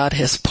those that God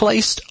has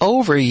placed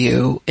over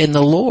you in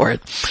the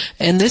Lord.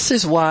 And this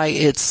is why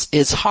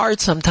it's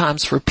hard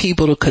sometimes for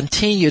people to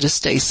continue to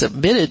stay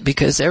submitted,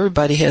 because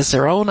everybody has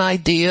their own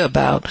idea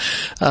about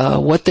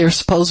what they're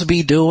supposed to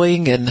be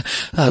doing, and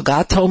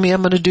God told me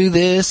I'm going to do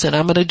this and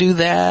I'm going to do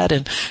that,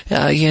 and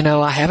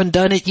I haven't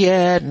done it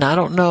yet, and I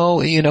don't know,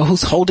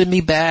 who's holding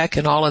me back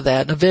and all of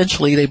that. And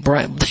eventually they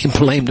blame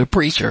the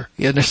preacher.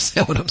 You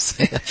understand what I'm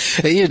saying?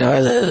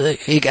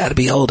 He got to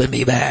be holding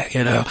me back,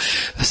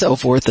 so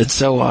forth and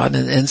so on.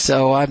 And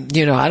so I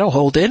don't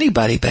hold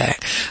anybody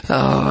back.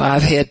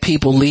 I've had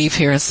people leave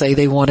here and say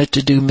they wanted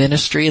to do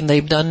ministry and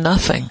they've done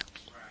nothing.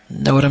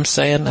 Know what I'm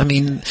saying? I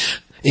mean,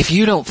 if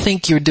you don't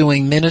think you're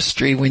doing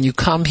ministry when you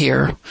come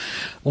here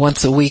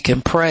once a week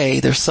and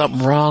pray, there's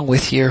something wrong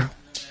with your,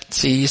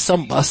 see,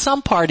 some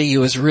part of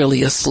you is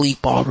really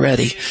asleep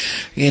already,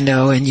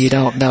 and you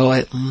don't know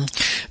it.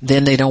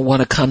 Then they don't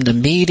want to come to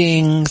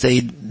meetings. They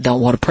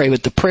don't want to pray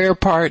with the prayer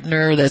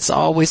partner. That's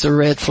always a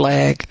red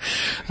flag.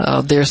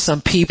 There's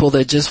some people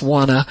that just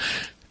want to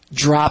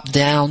drop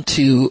down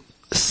to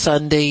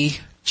Sunday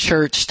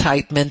church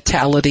type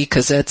mentality,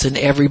 because that's in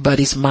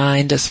everybody's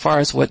mind as far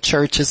as what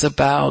church is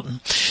about.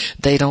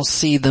 They don't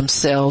see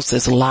themselves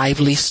as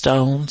lively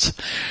stones,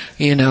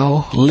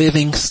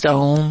 living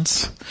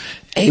stones,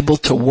 able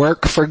to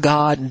work for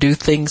God and do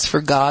things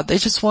for God. They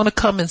just want to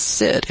come and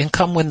sit and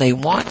come when they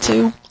want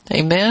to.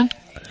 Amen.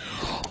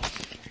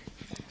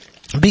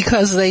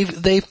 Because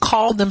they've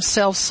called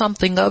themselves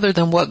something other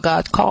than what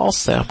God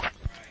calls them.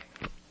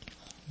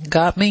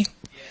 Got me?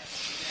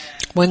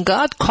 When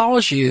God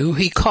calls you,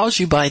 He calls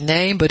you by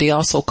name, but He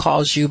also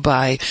calls you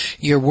by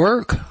your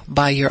work,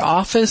 by your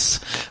office,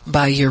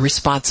 by your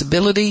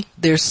responsibility.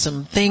 There's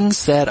some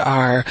things that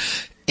are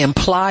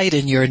implied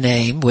in your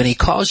name when He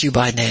calls you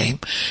by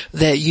name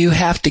that you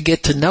have to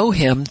get to know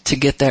Him to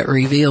get that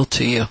revealed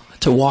to you,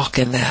 to walk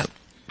in that.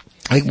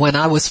 Like when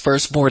I was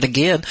first born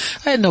again,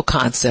 I had no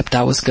concept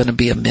I was going to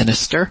be a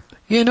minister.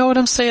 You know what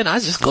I'm saying? I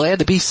was just glad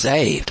to be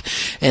saved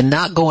and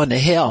not going to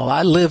hell.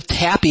 I lived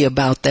happy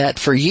about that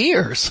for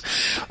years.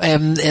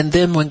 And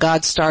then when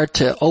God started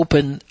to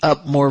open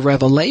up more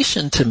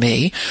revelation to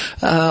me,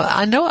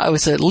 I know I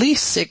was at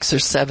least 6 or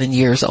 7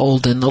 years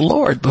old in the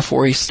Lord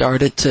before He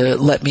started to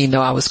let me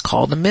know I was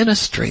called to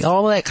ministry,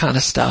 all that kind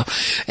of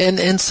stuff.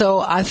 And so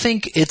I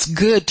think it's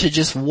good to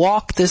just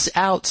walk this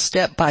out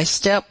step by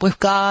step with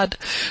God,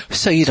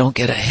 so you don't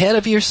get ahead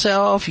of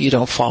yourself, you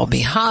don't fall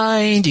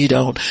behind, you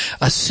don't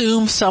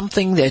assume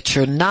something that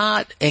you're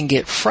not and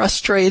get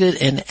frustrated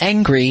and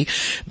angry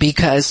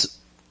because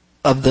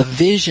of the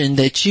vision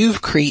that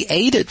you've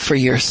created for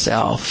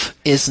yourself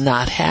is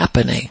not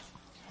happening.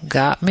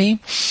 Got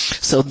me?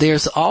 So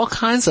there's all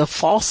kinds of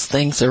false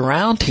things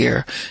around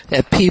here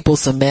that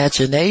people's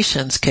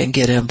imaginations can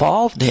get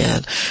involved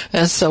in.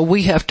 And so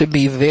we have to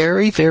be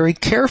very, very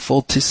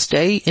careful to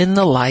stay in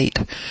the light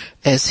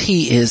as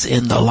He is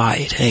in the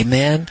light.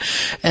 Amen.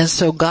 And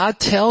so God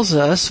tells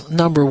us,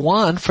 number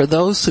one, for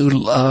those who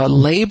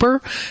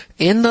labor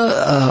in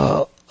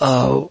the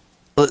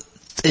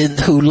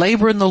who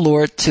labor in the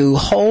Lord, to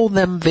hold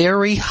them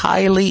very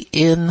highly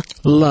in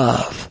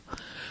love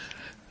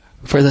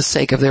for the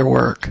sake of their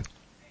work.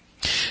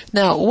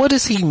 Now, what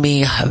does He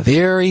mean,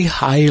 very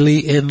highly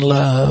in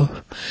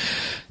love?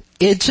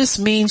 It just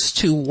means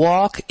to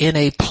walk in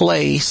a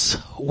place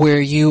where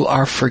you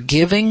are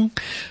forgiving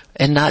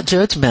and not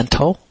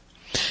judgmental,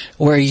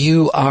 where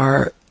you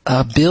are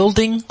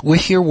building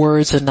with your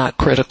words and not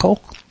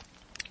critical,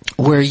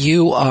 where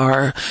you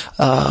are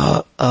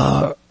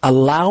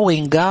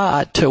allowing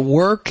God to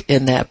work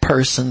in that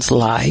person's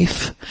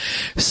life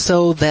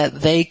so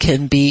that they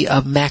can be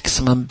of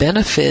maximum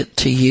benefit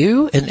to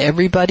you and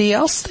everybody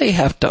else they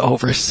have to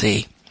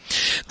oversee.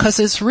 Because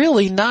it's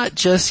really not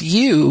just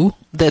you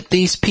that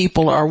these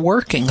people are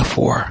working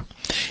for.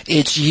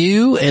 It's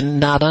you and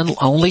not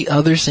only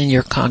others in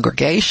your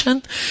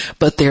congregation,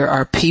 but there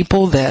are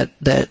people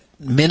that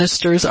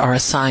ministers are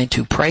assigned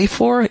to pray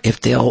for if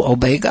they'll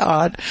obey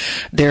God.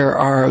 There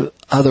are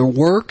other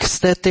works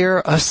that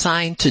they're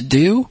assigned to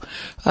do,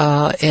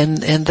 and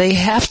they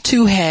have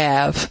to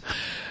have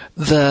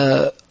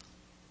the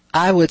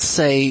I would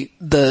say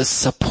the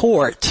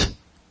support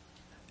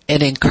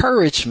and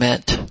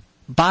encouragement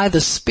by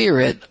the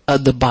Spirit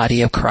of the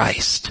body of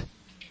Christ.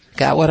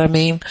 Got what I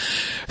mean?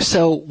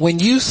 So when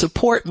you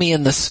support me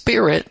in the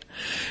Spirit,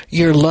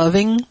 you're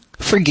loving,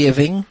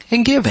 forgiving,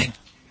 and giving.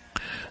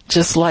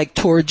 Just like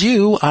toward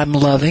you, I'm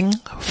loving,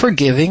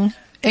 forgiving,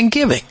 and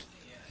giving.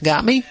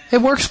 Got me?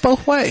 It works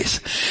both ways.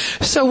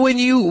 So when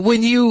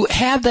you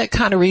have that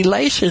kind of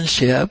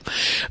relationship,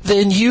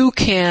 then you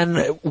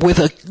can, with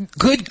a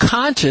good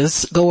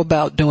conscience, go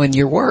about doing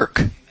your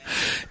work.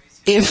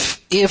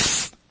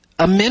 If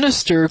a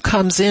minister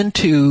comes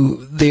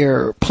into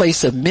their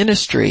place of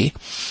ministry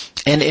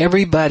and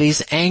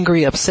everybody's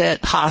angry,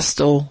 upset,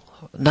 hostile,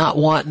 not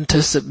wanting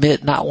to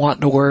submit, not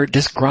wanting to work,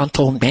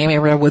 disgruntled,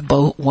 with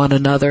one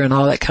another and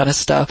all that kind of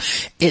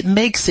stuff, it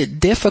makes it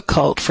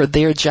difficult for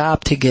their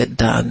job to get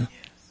done.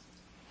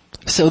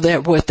 So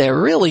that what that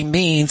really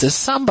means is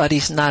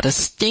somebody's not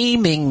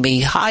esteeming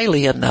me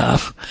highly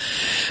enough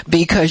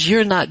because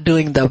you're not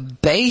doing the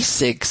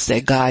basics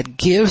that God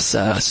gives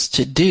us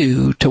to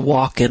do to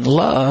walk in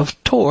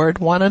love toward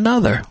one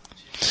another.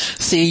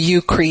 See,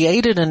 you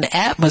created an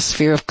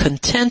atmosphere of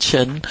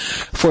contention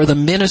for the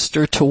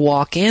minister to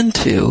walk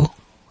into.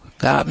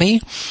 Got me?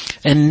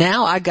 And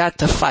now I got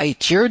to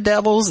fight your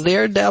devils,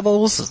 their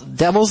devils,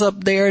 devils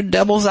up there,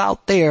 devils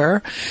out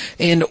there,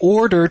 in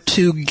order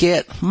to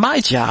get my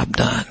job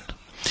done.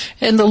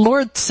 And the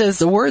word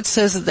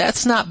says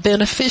that's not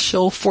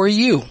beneficial for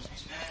you.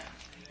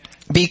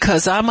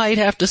 Because I might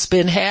have to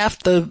spend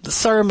half the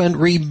sermon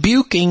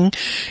rebuking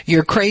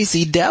your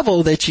crazy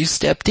devil that you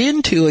stepped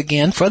into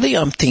again for the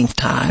umpteenth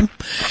time,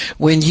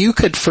 when you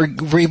could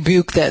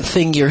rebuke that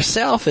thing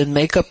yourself and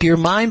make up your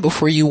mind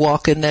before you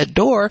walk in that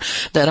door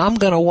that I'm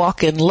going to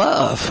walk in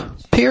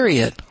love,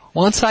 period.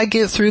 Once I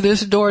get through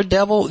this door,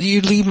 devil, you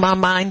leave my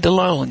mind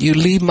alone. You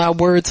leave my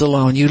words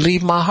alone. You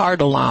leave my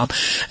heart alone.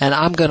 And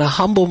I'm going to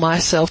humble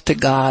myself to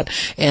God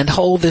and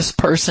hold this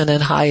person in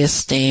high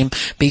esteem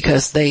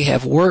because they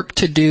have work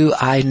to do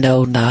I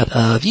know not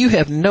of. You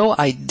have no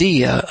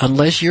idea,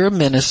 unless you're a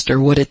minister,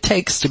 what it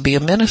takes to be a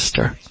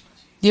minister.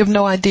 You have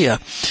no idea.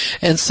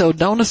 And so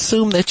don't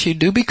assume that you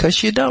do,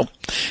 because you don't.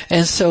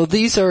 And so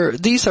these are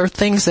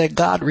things that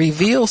God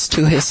reveals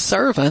to his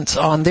servants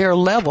on their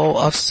level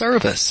of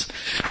service.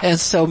 And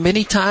so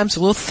many times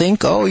we'll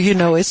think,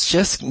 it's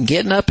just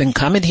getting up and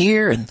coming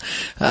here and,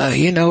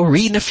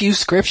 reading a few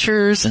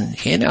scriptures and,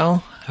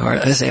 or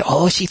I say,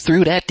 she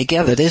threw that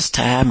together this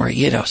time, or,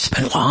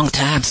 spent a long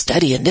time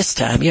studying this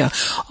time.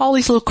 All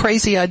these little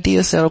crazy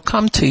ideas that'll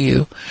come to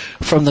you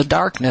from the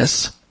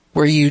darkness,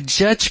 where you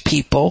judge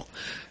people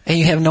and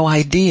you have no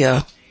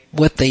idea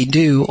what they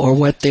do or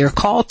what they're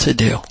called to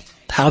do,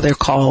 how they're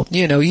called.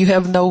 You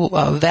have no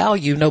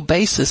value, no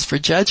basis for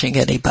judging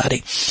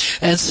anybody.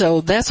 And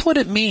so that's what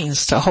it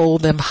means to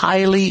hold them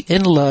highly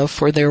in love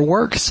for their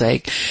work's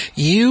sake.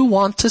 You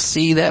want to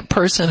see that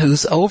person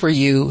who's over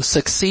you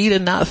succeed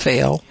and not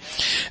fail,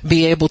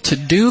 be able to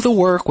do the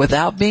work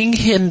without being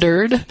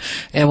hindered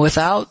and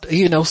without,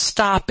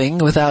 stopping,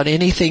 without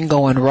anything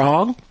going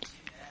wrong.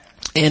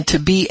 And to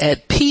be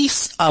at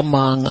peace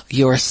among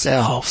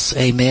yourselves.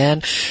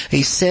 Amen.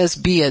 He says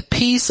be at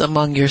peace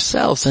among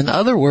yourselves. In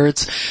other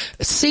words,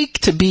 seek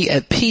to be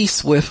at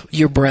peace with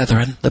your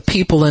brethren, the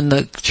people in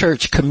the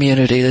church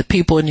community, the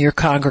people in your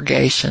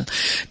congregation,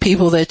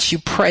 people that you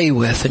pray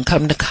with and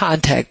come into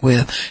contact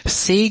with.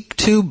 Seek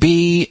to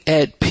be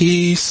at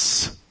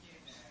peace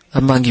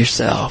among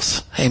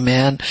yourselves.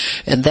 Amen.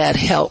 And that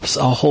helps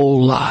a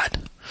whole lot.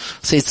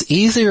 See, it's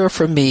easier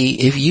for me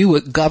if you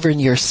would govern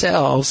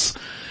yourselves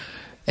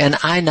and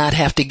I not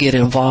have to get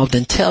involved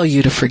and tell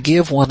you to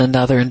forgive one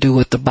another and do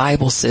what the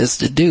Bible says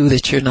to do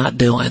that you're not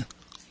doing,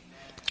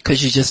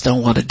 because you just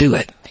don't want to do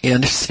it. You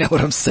understand what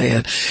I'm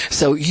saying?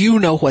 So you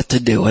know what to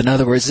do. In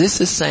other words,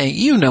 this is saying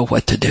you know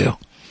what to do.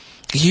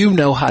 You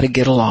know how to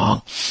get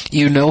along.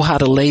 You know how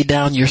to lay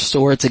down your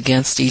swords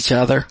against each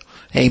other.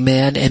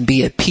 Amen. And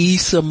be at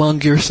peace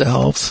among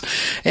yourselves,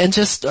 and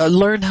just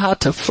learn how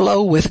to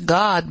flow with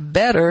God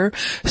better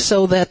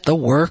so that the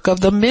work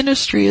of the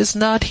ministry is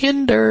not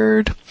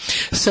hindered.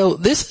 So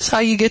this is how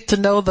you get to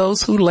know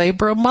those who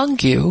labor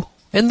among you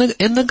in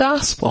the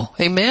gospel.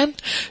 Amen.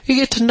 You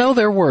get to know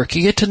their work.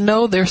 You get to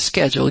know their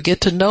schedule. You get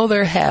to know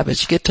their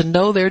habits. You get to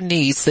know their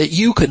needs that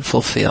you can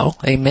fulfill.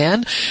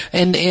 Amen.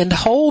 And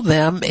hold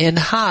them in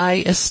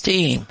high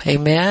esteem.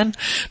 Amen.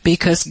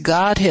 Because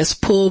God has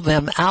pulled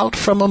them out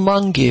from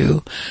among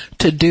you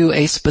to do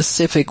a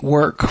specific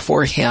work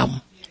for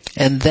him.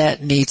 And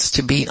that needs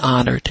to be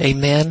honored.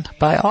 Amen.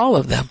 By all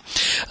of them.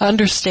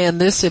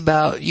 Understand this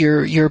about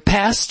your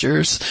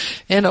pastors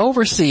and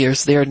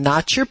overseers. They're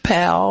not your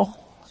pal,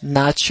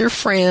 not your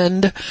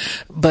friend,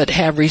 but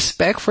have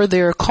respect for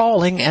their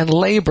calling and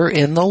labor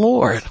in the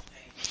Lord.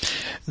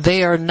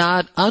 They are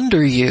not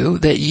under you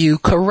that you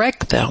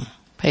correct them.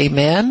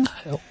 Amen.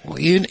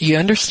 You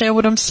understand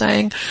what I'm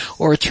saying?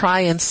 Or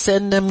try and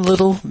send them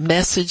little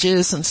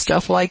messages and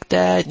stuff like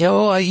that.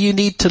 You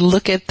need to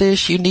look at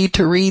this. You need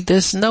to read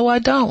this. No, I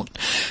don't.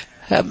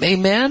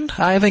 Amen.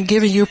 I haven't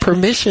given you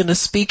permission to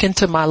speak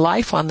into my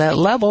life on that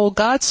level.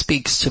 God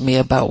speaks to me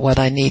about what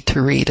I need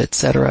to read,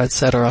 etc.,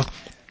 etc.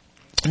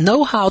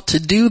 Know how to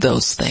do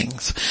those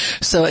things.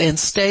 So, and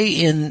stay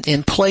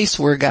in place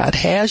where God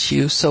has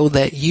you so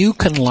that you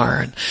can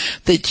learn,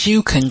 that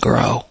you can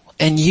grow,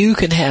 and you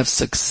can have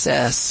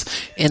success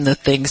in the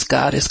things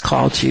God has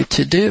called you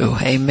to do.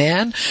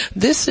 Amen.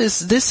 This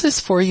is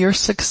for your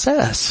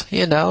success.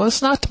 You know,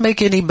 it's not to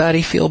make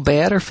anybody feel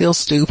bad or feel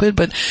stupid,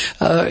 but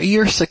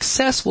your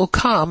success will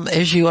come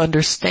as you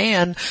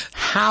understand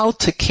how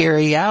to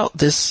carry out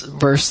this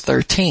verse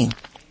 13.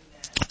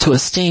 To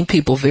esteem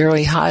people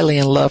very highly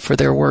in love for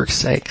their work's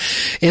sake.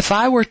 If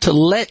I were to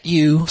let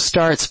you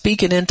start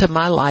speaking into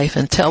my life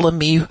and telling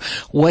me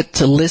what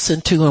to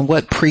listen to and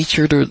what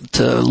preacher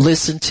to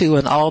listen to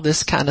and all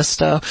this kind of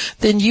stuff,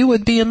 then you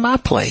would be in my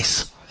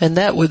place. And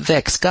that would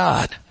vex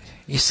God.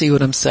 You see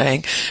what I'm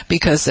saying?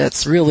 Because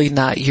that's really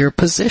not your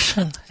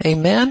position.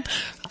 Amen?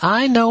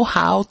 I know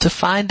how to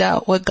find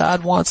out what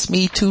God wants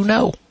me to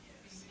know.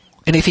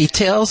 And if he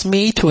tells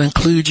me to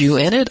include you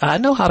in it, I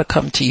know how to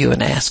come to you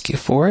and ask you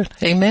for it.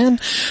 Amen.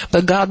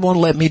 But God won't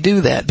let me do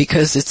that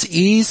because it's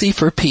easy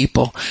for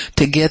people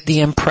to get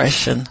the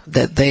impression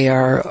that they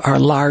are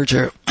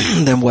larger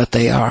than what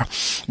they are.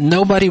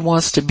 Nobody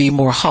wants to be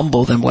more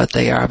humble than what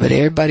they are, but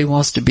everybody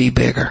wants to be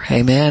bigger.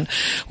 Amen.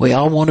 We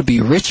all want to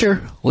be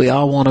richer. We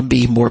all want to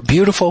be more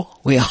beautiful.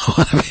 We all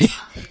want to be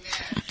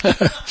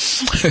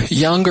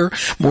younger,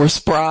 more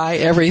spry,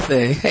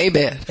 everything.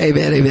 Amen.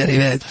 Amen. Amen.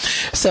 Amen.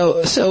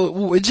 So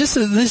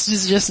this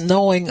is just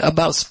knowing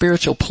about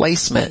spiritual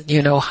placement.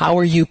 You know, how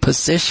are you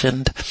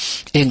positioned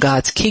in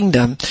God's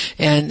kingdom,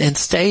 and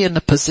stay in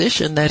the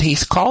position that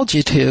he's called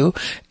you to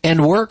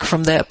and work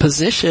from that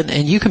position,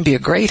 and you can be a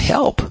great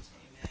help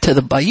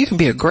you can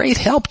be a great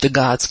help to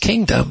God's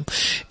kingdom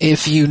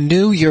if you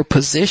knew your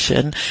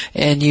position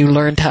and you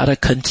learned how to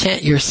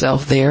content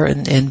yourself there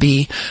and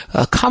be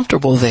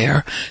comfortable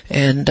there,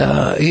 and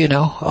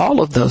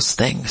all of those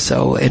things.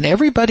 So, and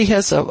everybody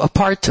has a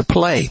part to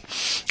play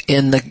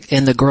in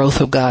the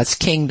growth of God's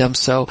kingdom.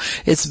 So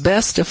it's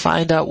best to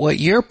find out what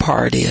your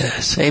part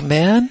is.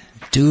 Amen.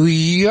 Do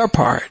your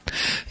part,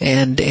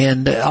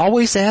 and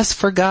always ask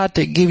for God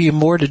to give you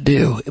more to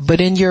do, but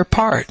in your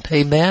part.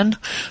 Amen.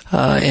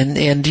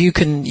 And you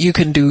can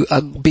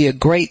be a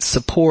great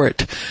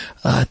support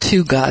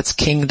to God's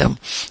kingdom.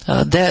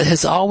 That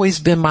has always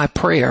been my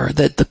prayer,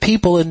 that the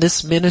people in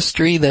this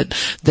ministry, that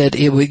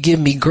it would give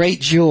me great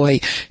joy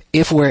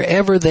if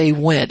wherever they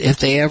went, if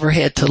they ever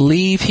had to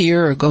leave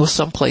here or go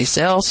someplace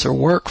else or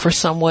work for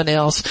someone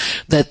else,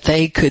 that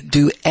they could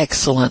do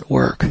excellent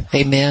work.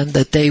 Amen.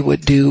 That they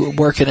would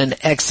work in an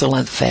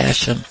excellent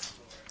fashion.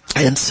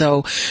 And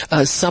so,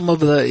 some of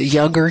the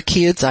younger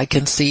kids, I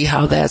can see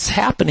how that's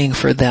happening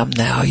for them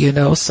now. You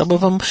know, some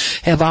of them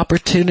have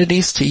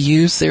opportunities to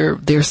use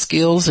their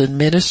skills in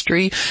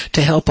ministry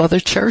to help other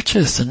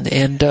churches, and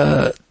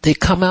it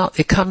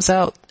comes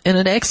out in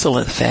an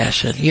excellent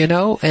fashion, you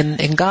know,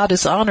 and God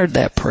has honored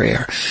that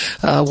prayer,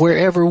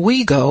 wherever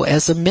we go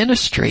as a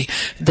ministry,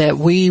 that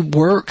we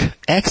work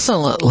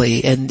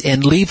excellently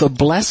and leave a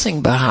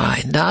blessing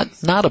behind,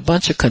 not a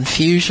bunch of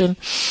confusion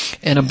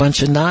and a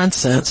bunch of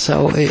nonsense.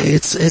 So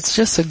it's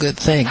just a good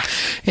thing.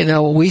 You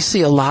know, we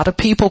see a lot of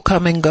people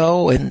come and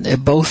go,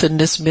 and both in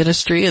this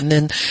ministry, and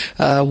then,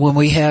 when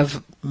we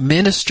have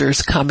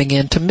ministers coming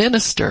in to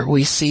minister,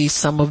 we see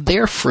some of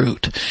their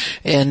fruit.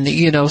 And,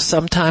 you know,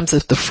 sometimes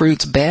if the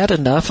fruit's bad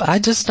enough, I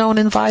just don't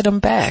invite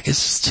them back. It's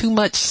just too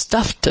much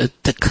stuff to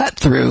cut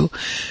through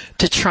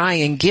to try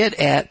and get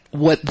at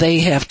what they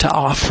have to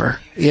offer.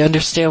 You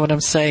understand what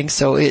I'm saying?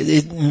 So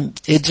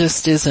it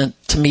just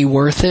isn't, to me,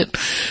 worth it.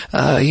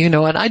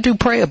 And I do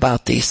pray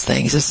about these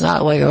things. It's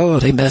not like, oh,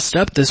 they messed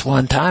up this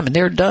one time and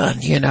they're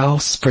done. You know,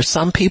 for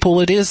some people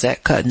it is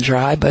that cut and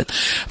dry, but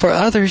for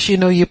others, you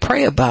know, you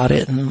pray about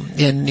it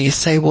and you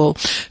say, well,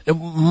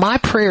 my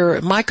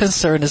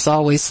concern is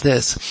always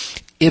this.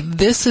 If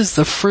this is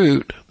the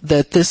fruit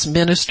that this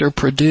minister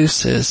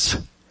produces,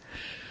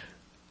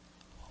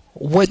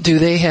 what do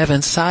they have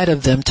inside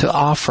of them to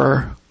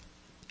offer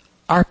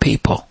our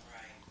people?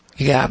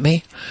 You got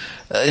me?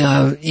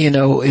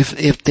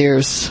 If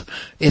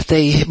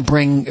they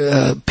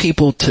bring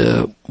people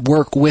to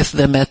work with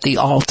them at the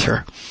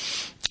altar,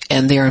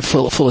 and they're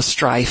full of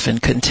strife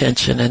and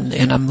contention,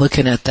 and I'm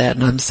looking at that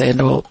and I'm saying,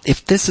 well,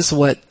 if this is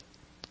what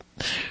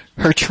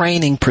her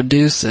training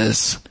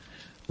produces,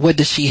 what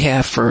does she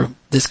have for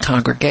this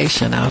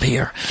congregation out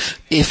here?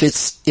 If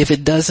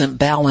it doesn't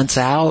balance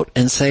out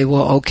and say,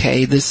 well,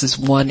 okay, this is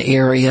one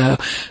area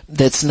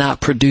that's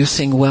not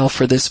producing well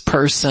for this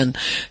person,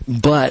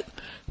 but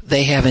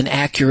they have an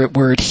accurate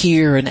word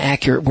here, an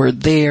accurate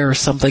word there, or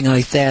something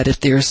like that,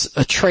 if there's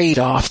a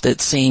trade-off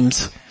that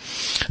seems.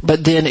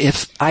 But then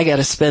if I got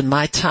to spend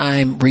my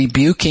time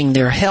rebuking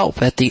their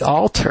help at the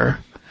altar,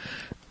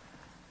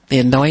 the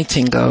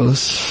anointing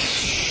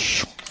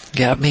goes,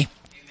 got me?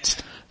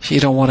 You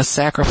don't want to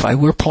sacrifice.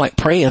 We're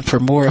praying for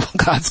more of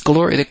God's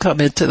glory to come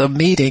into the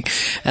meeting,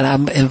 and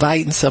I'm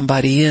inviting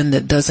somebody in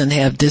that doesn't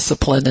have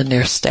discipline in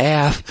their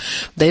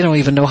staff. They don't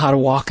even know how to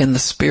walk in the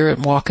Spirit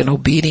and walk in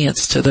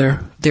obedience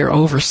to their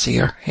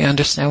overseer. You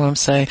understand what I'm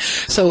saying?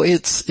 So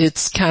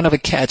it's kind of a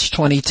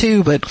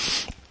catch-22, but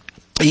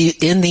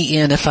in the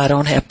end, if I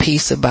don't have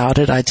peace about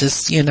it, I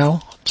just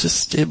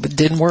it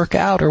didn't work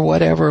out or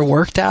whatever. It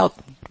worked out.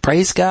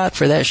 Praise God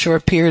for that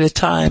short period of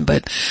time,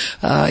 but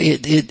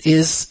it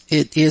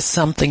is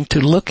something to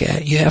look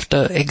at. You have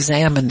to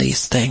examine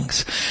these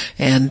things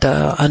and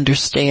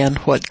understand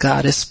what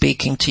God is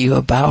speaking to you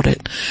about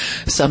it.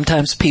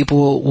 Sometimes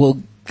people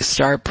will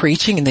start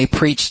preaching and they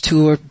preach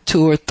two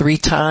or three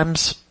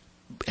times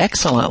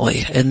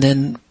excellently, and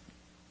then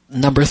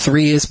number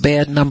 3 is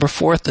bad, number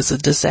 4 is a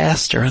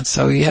disaster. And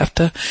so you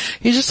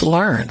just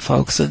learn,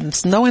 folks. And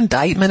it's no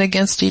indictment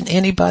against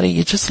anybody.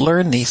 You just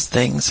learn these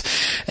things.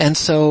 And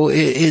so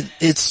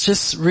it's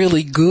just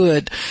really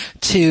good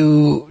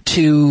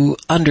to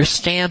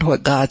understand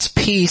what God's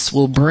peace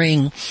will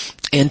bring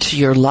into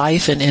your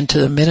life and into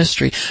the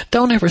ministry.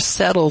 Don't ever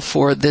settle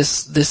for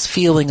this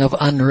feeling of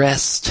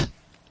unrest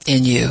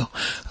in you,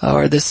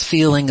 or this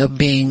feeling of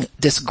being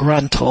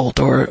disgruntled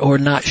or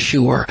not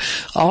sure.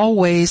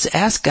 Always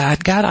ask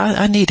God,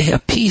 I need to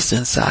have peace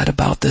inside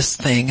about this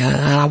thing, and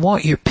I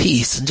want your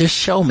peace, and just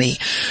show me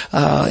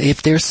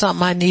if there's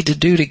something I need to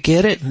do to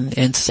get it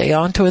and stay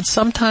on to it.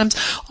 Sometimes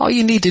all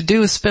you need to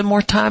do is spend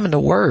more time in the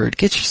Word.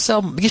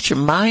 Get your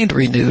mind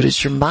renewed.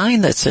 It's your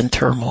mind that's in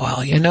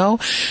turmoil,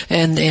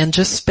 and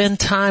just spend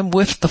time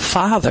with the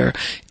Father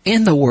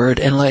in the Word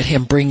and let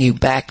Him bring you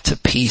back to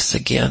peace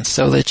again,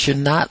 so that you're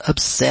not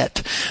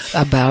upset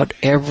about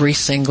every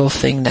single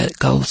thing that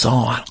goes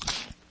on.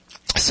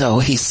 So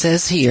he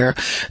says here,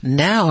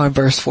 now in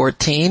verse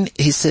 14,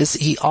 he says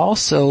he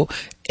also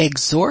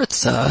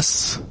exhorts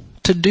us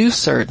to do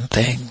certain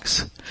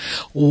things.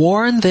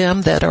 Warn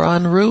them that are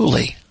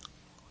unruly.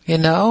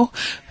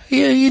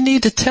 You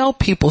need to tell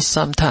people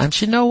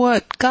sometimes, you know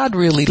what? God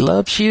really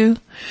loves you.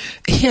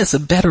 He has a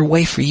better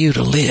way for you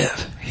to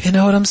live. You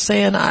know what I'm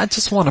saying? I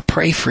just want to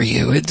pray for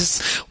you.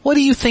 What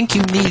do you think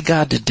you need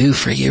God to do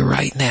for you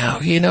right now?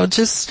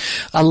 Just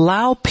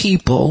allow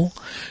people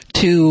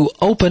to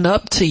open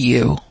up to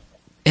you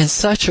in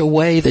such a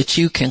way that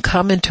you can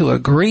come into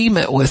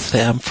agreement with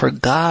them for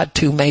God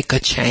to make a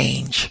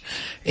change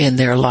in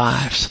their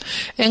lives.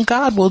 And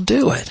God will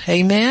do it.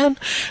 Amen?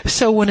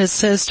 So when it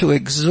says to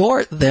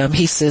exhort them,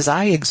 he says,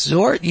 I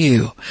exhort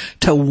you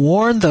to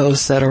warn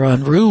those that are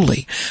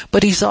unruly.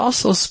 But he's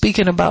also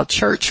speaking about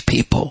church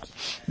people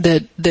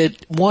that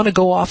want to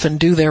go off and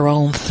do their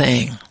own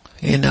thing.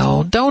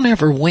 Don't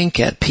ever wink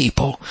at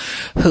people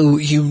who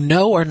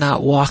are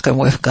not walking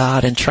with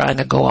God and trying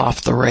to go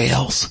off the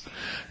rails.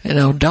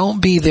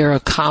 Don't be their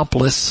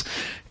accomplice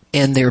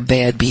in their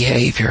bad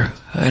behavior.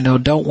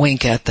 Don't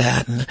wink at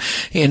that. And,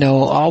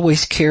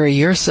 always carry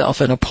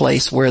yourself in a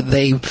place where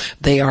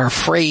they are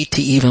afraid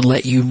to even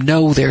let you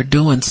know they're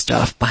doing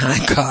stuff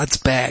behind God's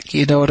back.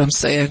 You know what I'm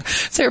saying?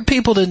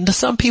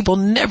 Some people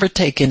never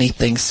take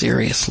anything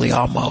seriously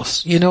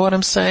almost. You know what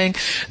I'm saying?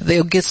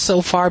 They'll get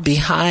so far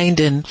behind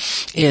in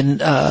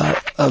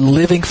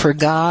living for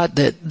God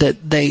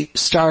that they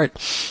start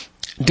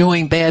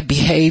doing bad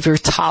behavior,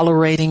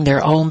 tolerating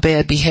their own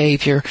bad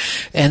behavior,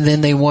 and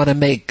then they want to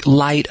make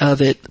light of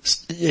it,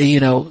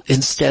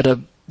 instead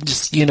of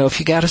just, if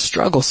you got to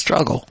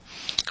struggle.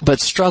 But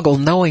struggle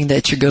knowing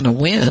that you're going to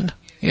win.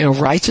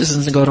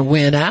 Righteousness is going to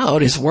win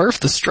out. It's worth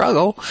the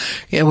struggle.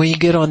 And when you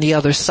get on the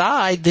other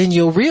side, then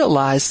you'll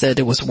realize that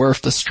it was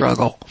worth the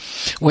struggle.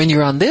 When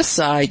you're on this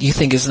side, you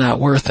think it's not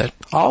worth it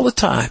all the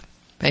time.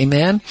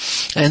 Amen.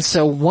 And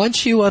so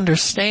once you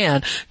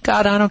understand,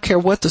 God, I don't care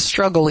what the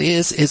struggle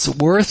is, it's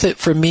worth it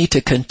for me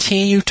to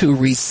continue to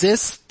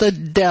resist the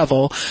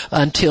devil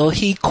until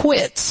he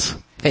quits.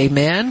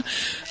 Amen.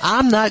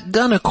 I'm not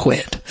gonna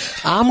quit.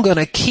 I'm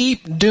gonna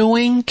keep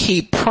doing,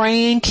 keep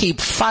praying, keep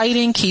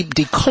fighting, keep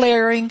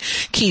declaring,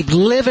 keep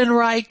living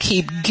right,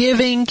 keep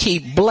giving,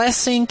 keep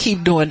blessing,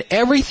 keep doing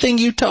everything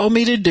you told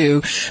me to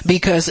do,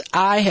 because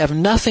I have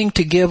nothing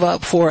to give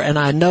up for, and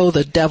I know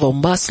the devil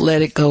must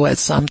let it go at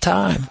some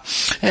time.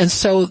 And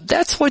so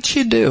that's what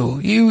you do.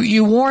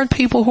 You warn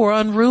people who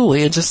are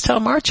unruly and just tell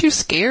them, aren't you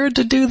scared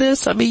to do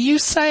this? I mean, you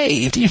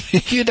saved.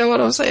 You know what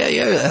I'm saying?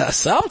 Yeah,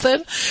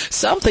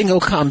 something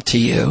will come to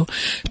you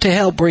to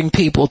help bring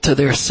people to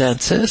their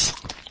senses.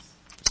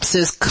 It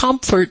says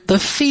comfort the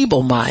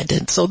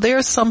feeble-minded. So there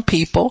are some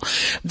people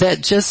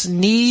that just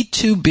need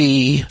to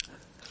be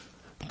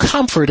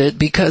comforted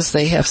because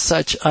they have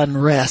such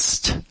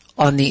unrest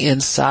on the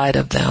inside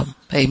of them.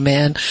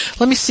 Amen.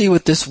 Let me see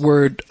what this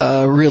word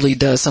really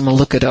does. I'm going to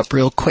look it up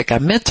real quick. I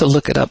meant to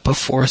look it up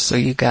before, so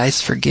you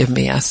guys forgive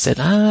me. I said,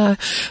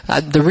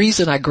 the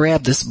reason I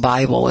grabbed this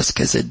Bible is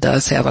because it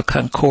does have a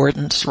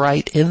concordance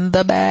right in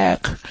the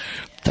back.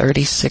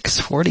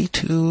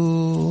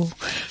 3642.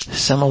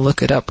 So I'm going to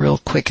look it up real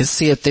quick and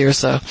see if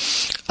there's a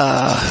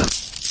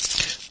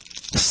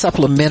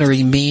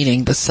supplementary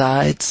meaning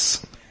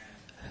besides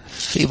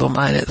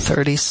Feeble-minded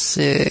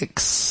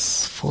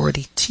 36,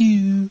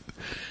 42.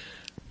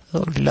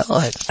 Oh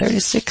Lord,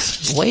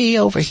 36 is way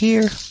over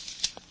here.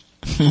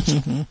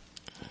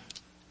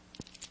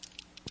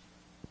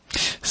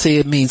 See,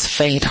 it means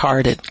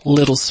faint-hearted,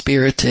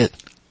 little-spirited.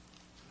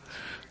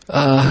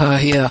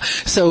 Yeah.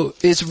 So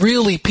it's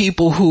really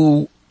people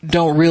who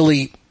don't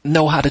really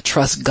know how to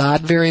trust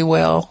God very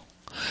well,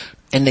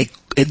 and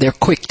they're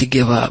quick to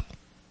give up.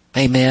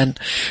 Amen.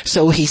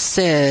 So he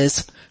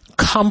says,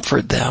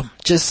 comfort them.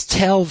 Just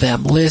tell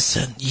them,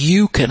 listen,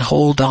 you can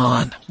hold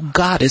on.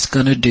 God is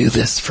going to do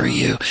this for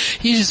you.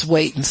 You just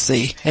wait and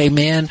see.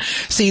 Amen.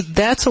 See,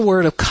 that's a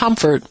word of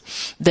comfort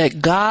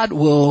that God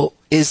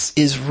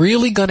is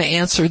really going to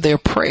answer their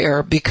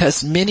prayer,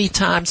 because many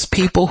times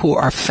people who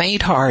are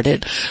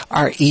faint-hearted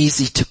are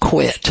easy to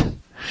quit.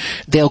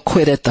 They'll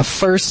quit at the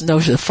first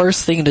notion. The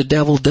first thing the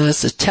devil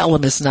does is tell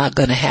them it's not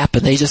going to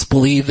happen. They just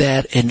believe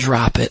that and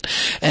drop it.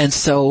 And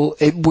so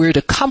we're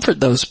to comfort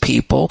those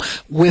people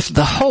with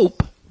the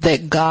hope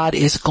that God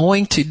is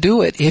going to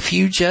do it. If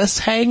you just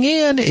hang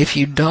in, if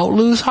you don't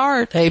lose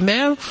heart,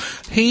 amen,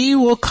 he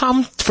will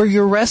come for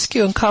your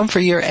rescue and come for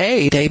your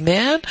aid,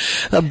 amen.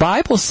 The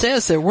Bible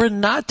says that we're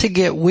not to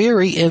get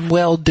weary in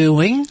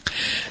well-doing.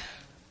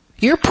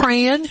 You're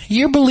praying,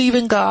 you're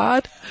believing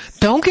God.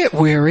 Don't get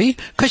weary,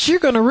 because you're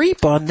going to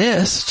reap on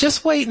this.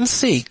 Just wait and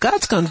see.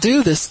 God's going to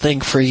do this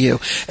thing for you.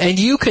 And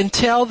you can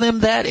tell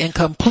them that in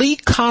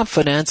complete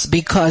confidence,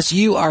 because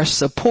you are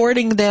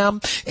supporting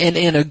them and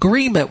in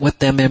agreement with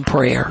them in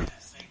prayer.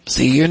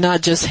 See, you're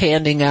not just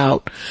handing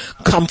out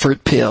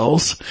comfort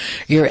pills.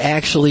 You're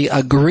actually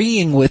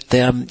agreeing with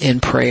them in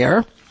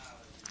prayer.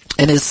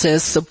 And it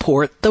says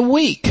support the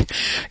weak.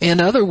 In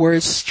other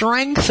words,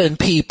 strengthen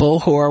people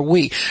who are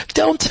weak.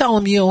 Don't tell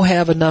them you don't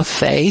have enough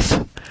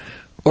faith.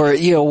 Or,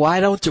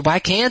 why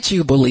can't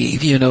you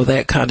believe,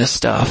 that kind of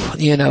stuff.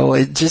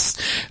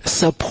 Just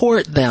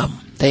support them.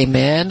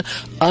 Amen.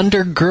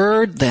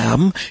 Undergird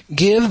them.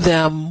 Give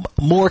them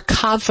more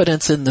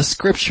confidence in the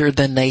scripture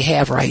than they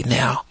have right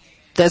now.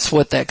 That's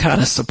what that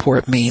kind of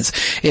support means.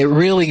 It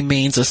really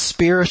means a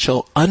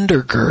spiritual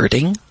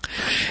undergirding,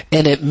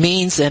 and it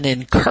means an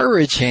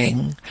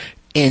encouraging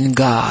in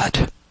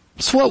God.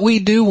 It's what we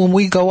do when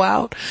we go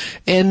out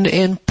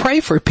and pray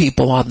for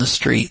people on the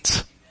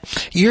streets.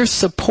 You're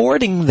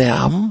supporting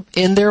them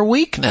in their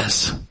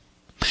weakness.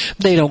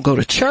 They don't go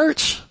to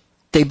church.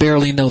 They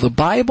barely know the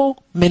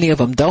Bible. Many of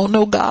them don't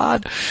know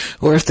God.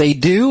 Or if they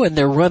do and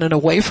they're running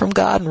away from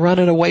God and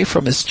running away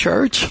from His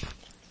church.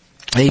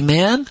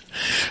 Amen.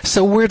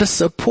 So we're to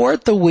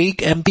support the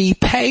weak and be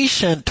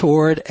patient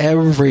toward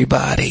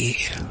everybody.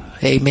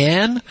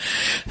 Amen.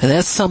 And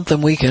that's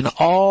something we can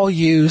all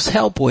use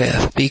help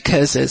with,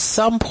 because at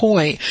some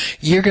point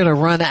you're going to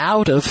run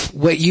out of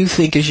what you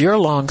think is your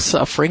long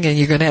suffering, and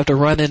you're going to have to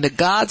run into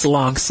God's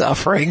long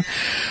suffering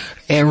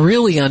and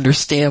really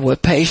understand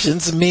what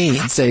patience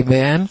means.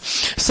 Amen.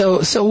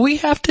 So we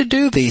have to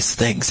do these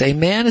things.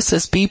 Amen. It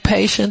says be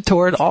patient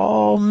toward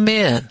all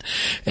men,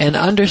 and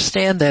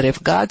understand that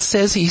if God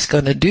says He's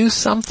going to do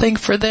something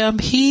for them,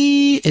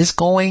 He is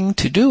going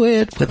to do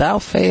it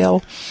without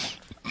fail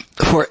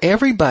for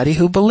everybody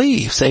who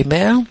believes.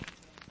 Amen.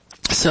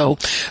 So,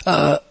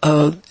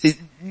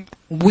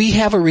 we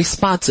have a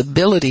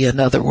responsibility, in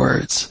other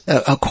words,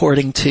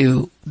 according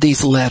to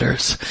these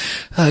letters.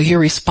 You're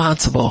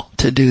responsible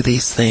to do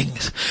these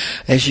things.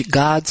 As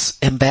God's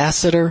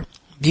ambassador,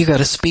 you got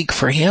to speak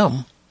for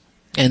Him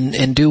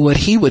and do what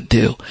He would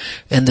do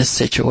in this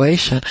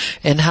situation.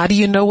 And how do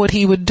you know what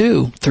He would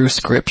do? Through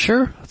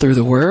Scripture, through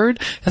the Word,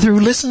 and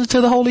through listening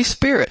to the Holy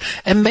Spirit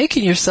and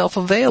making yourself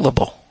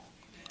available.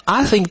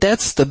 I think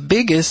that's the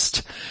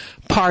biggest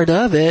part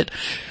of it.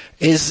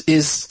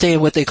 Is staying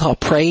what they call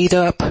prayed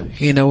up.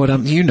 You know what I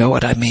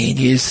mean.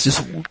 It's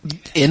just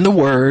in the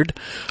Word,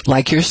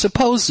 like you're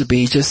supposed to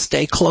be. Just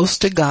stay close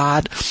to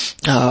God,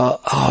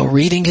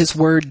 reading His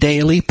Word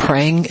daily,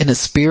 praying in the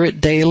Spirit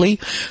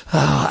daily.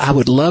 I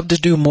would love to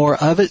do more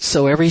of it.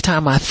 So every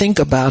time I think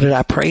about it,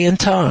 I pray in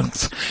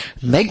tongues.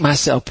 Make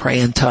myself pray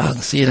in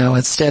tongues,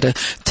 instead of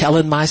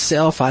telling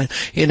myself,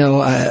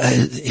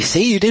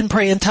 see, you didn't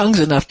pray in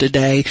tongues enough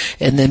today,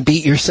 and then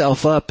beat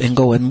yourself up and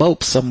go and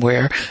mope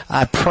somewhere.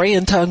 I pray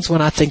in tongues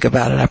when I think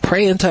about it. I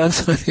pray in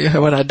tongues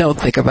when I don't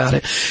think about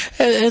it.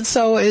 And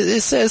so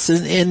it says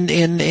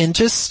in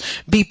just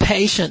be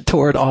patient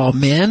toward all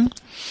men.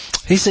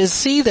 He says,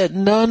 see that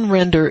none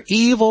render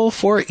evil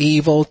for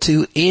evil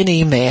to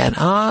any man.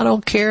 I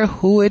don't care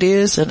who it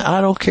is, and I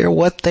don't care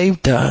what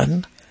they've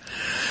done,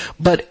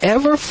 but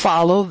ever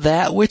follow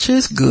that which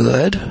is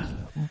good,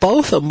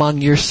 both among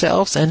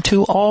yourselves and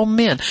to all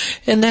men.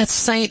 And that's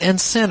saint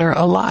and sinner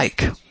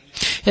alike.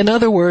 In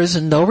other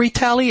words, no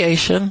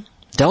retaliation.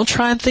 Don't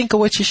try and think of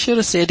what you should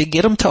have said to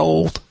get them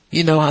told.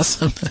 You know how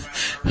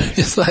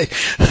it's like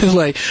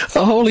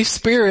the Holy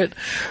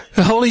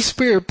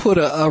Spirit put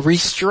a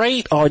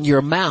restraint on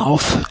your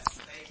mouth.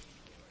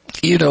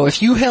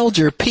 If you held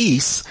your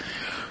peace,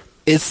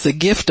 it's the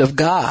gift of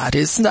God.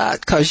 It's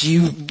not cause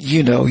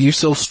you're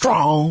so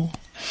strong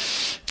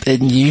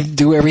and you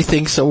do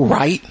everything so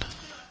right.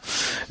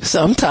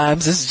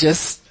 Sometimes it's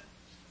just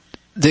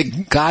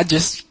that God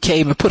just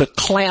came and put a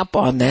clamp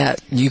on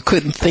that. You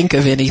couldn't think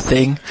of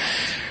anything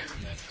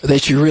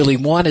that you really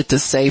wanted to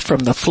say from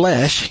the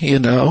flesh, you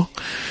know.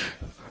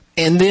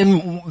 And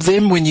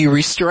then when you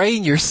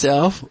restrain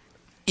yourself,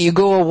 you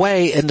go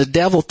away and the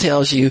devil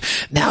tells you,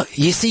 now,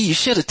 you see, you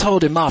should have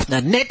told him off. Now,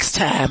 next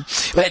time,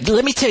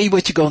 let me tell you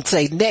what you're going to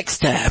say next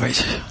time,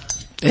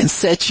 and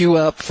set you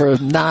up for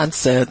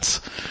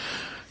nonsense,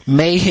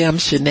 mayhem,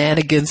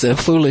 shenanigans, and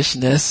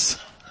foolishness,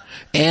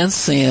 and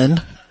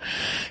sin,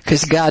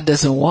 because God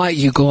doesn't want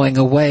you going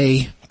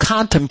away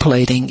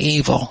contemplating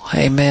evil.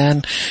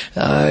 Amen.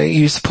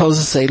 You're supposed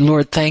to say,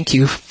 Lord, thank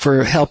you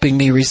for helping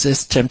me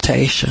resist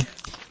temptation.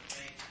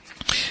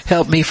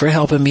 Help me for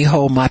helping me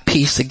hold my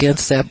peace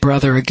against that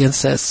brother,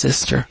 against that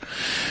sister.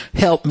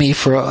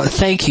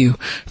 Thank you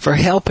for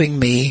helping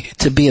me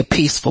to be a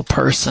peaceful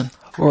person.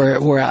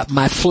 Where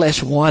my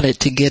flesh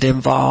wanted to get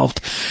involved,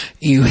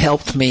 you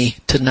helped me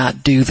to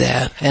not do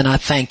that, and I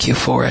thank you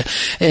for it.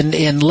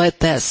 And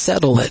let that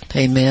settle it.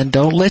 Amen.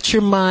 Don't let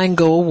your mind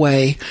go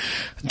away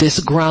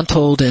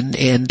disgruntled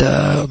and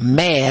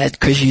mad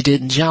because you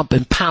didn't jump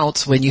and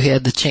pounce when you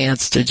had the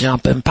chance to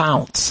jump and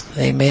pounce.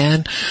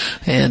 Amen.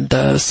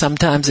 And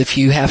sometimes if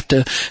you have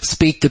to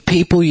speak to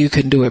people, you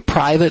can do it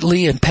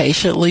privately and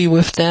patiently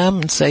with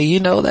them and say,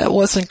 that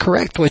wasn't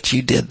correct what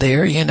you did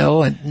there, and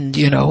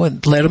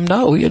let them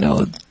know,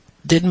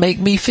 didn't make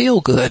me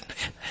feel good,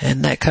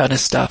 and that kind of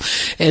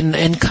stuff.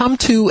 And come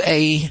to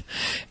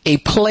a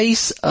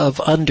place of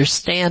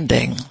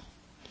understanding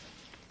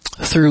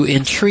through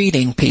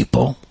entreating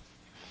people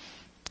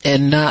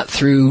and not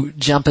through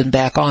jumping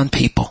back on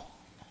people,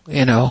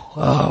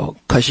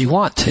 cause you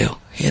want to,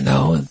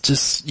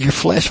 just your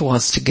flesh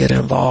wants to get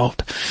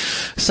involved.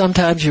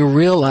 Sometimes you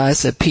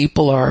realize that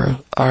people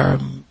are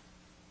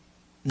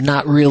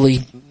not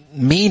really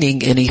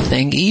meaning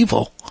anything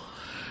evil.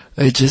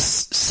 They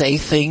just say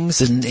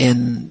things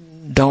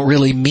and don't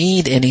really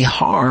mean any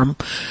harm,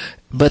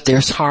 but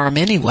there's harm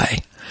anyway.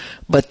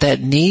 But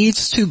that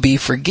needs to be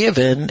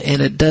forgiven,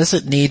 and it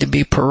doesn't need to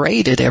be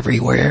paraded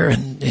everywhere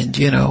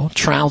and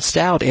trounced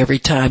out every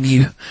time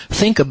you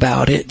think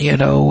about it.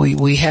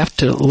 We have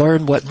to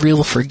learn what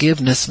real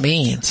forgiveness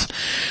means.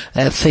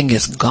 That thing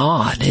is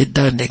gone. It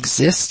doesn't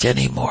exist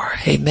anymore.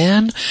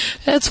 Amen?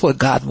 That's what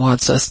God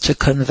wants us to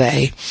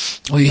convey.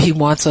 He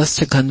wants us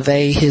to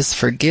convey His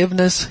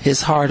forgiveness,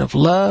 His heart of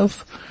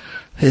love,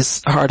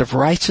 His heart of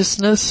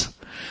righteousness,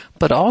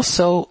 but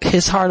also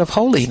His heart of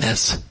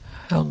holiness.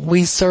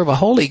 We serve a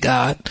holy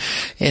God,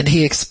 and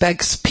He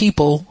expects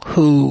people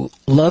who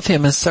love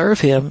Him and serve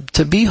Him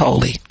to be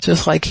holy,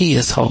 just like He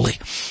is holy.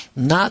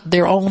 Not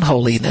their own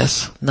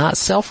holiness, not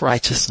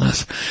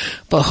self-righteousness,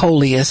 but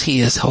holy as He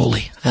is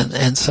holy.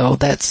 And so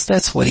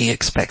that's what He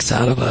expects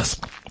out of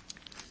us.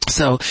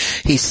 So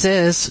He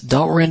says,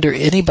 don't render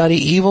anybody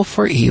evil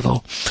for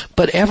evil,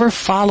 but ever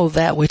follow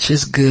that which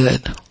is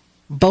good,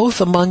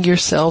 both among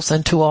yourselves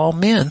and to all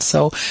men.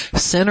 So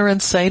sinner and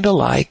saint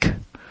alike,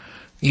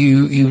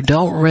 You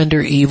don't render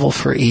evil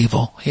for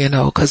evil,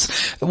 cause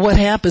what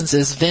happens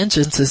is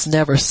vengeance is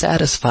never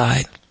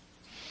satisfied.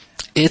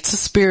 It's a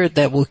spirit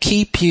that will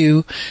keep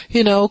you,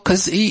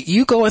 cause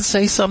you go and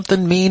say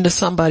something mean to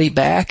somebody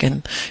back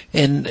and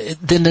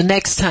then the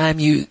next time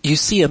you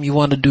see them, you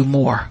want to do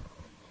more.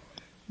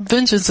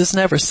 Vengeance is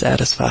never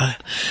satisfied.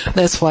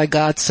 That's why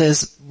God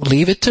says,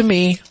 leave it to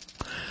me,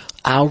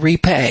 I'll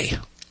repay.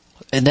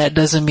 And that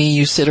doesn't mean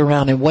you sit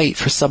around and wait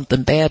for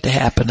something bad to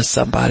happen to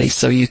somebody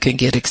so you can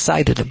get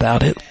excited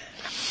about it.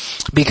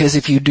 Because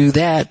if you do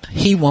that,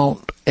 He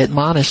won't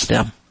admonish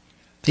them.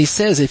 He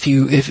says if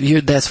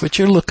you're that's what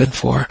you're looking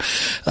for,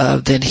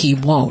 then He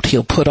won't.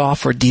 He'll put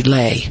off or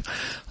delay,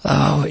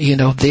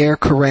 their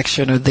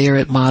correction or their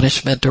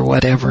admonishment or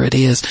whatever it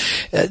is.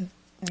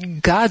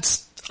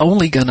 God's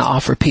only going to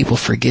offer people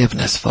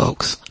forgiveness,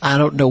 folks. I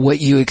don't know what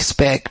you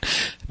expect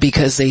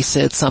because they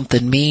said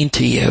something mean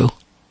to you.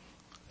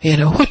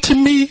 What to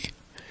me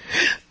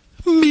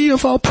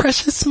of all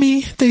precious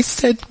me, they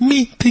said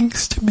mean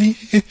things to me.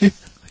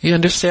 You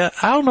understand?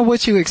 I don't know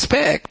what you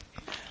expect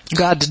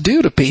God to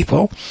do to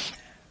people.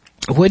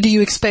 What do you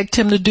expect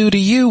Him to do to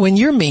you when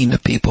you're mean to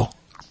people?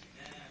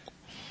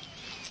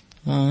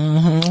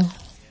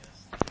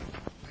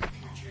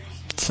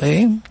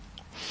 See?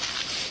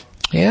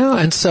 Yeah,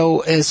 and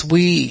so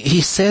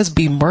He says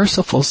be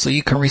merciful so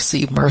you can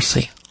receive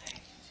mercy.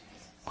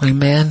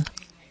 Amen?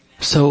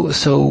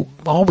 So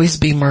always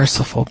be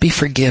merciful, be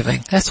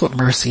forgiving. That's what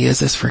mercy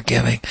is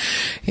forgiving.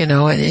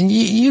 And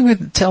you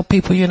would tell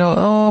people,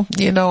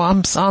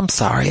 I'm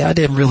sorry. I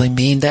didn't really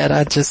mean that.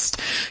 I just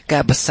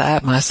got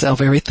beside myself.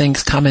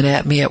 Everything's coming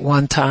at me at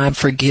one time.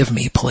 Forgive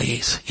me,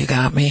 please. You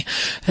got me?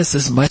 That's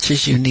as much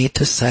as you need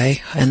to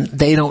say. And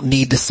they don't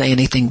need to say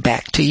anything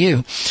back to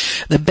you.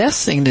 The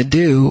best thing to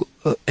do,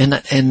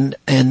 and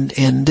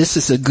this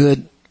is a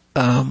good,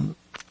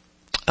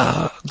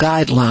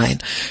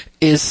 guideline,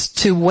 is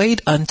to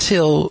wait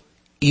until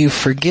you've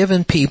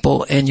forgiven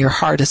people and your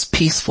heart is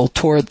peaceful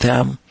toward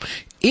them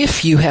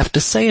if you have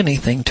to say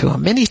anything to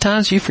them. Many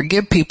times you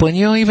forgive people and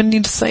you don't even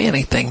need to say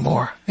anything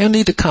more. You don't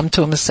need to come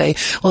to them and say,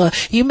 well,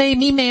 you made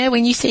me mad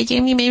when you said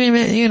you made me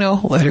mad. You know,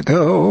 let it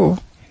go.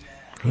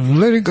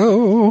 Let it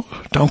go.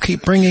 Don't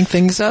keep bringing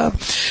things up.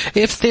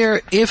 If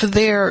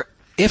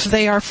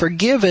they are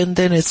forgiven,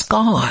 then it's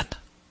gone.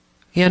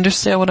 You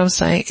understand what I'm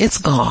saying? It's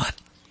gone.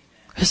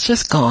 It's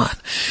just gone.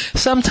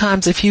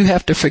 Sometimes if you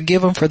have to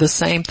forgive them for the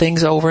same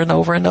things over and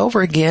over and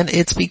over again,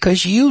 it's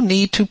because you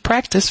need to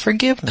practice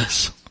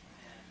forgiveness.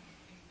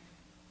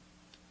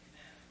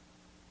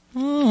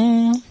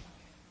 Not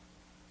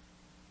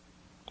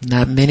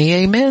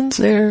many amens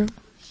there.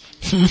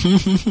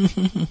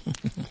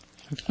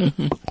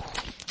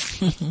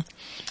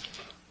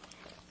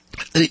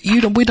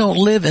 We don't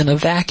live in a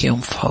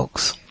vacuum,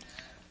 folks.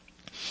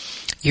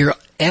 You're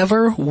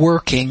ever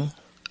working,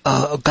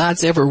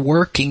 God's ever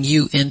working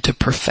you into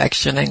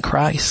perfection in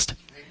Christ.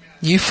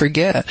 You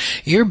forget.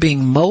 You're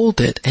being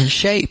molded and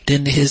shaped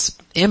into His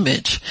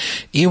image.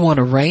 You want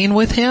to reign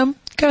with Him?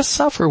 You gotta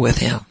suffer with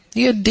Him.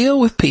 You gotta deal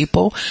with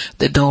people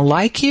that don't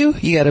like you.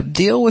 You gotta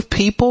deal with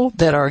people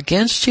that are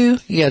against you.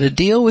 You gotta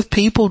deal with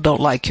people who don't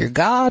like your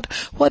God.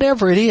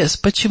 Whatever it is,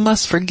 but you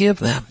must forgive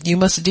them. You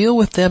must deal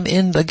with them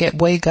in the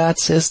way God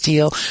says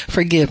deal.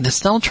 Forgiveness.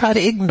 Don't try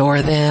to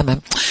ignore them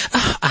and,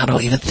 I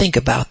don't even think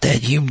about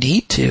that. You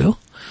need to.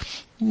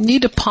 You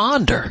need to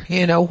ponder,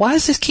 why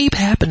does this keep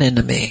happening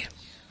to me?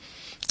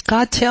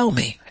 God, tell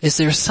me, is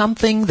there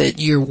something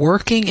that you're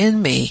working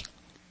in me?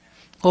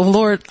 Well,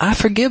 Lord, I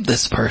forgive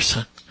this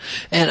person.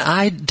 And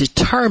I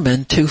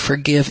determine to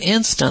forgive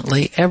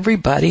instantly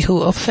everybody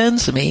who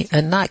offends me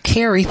and not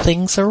carry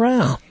things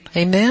around.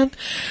 Amen?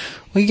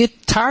 We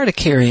get tired of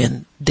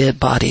carrying dead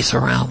bodies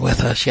around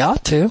with us. You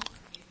ought to.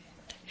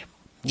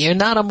 You're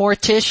not a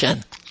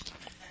mortician.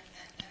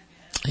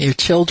 You're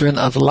children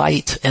of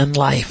light and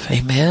life.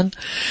 Amen?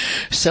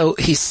 So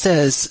he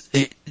says,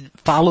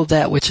 follow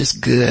that which is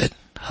good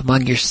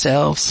among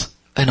yourselves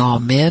and all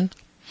men.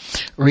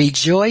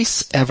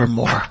 Rejoice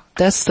evermore.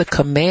 That's the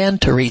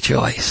command to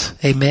rejoice.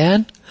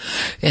 Amen?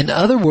 In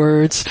other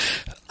words,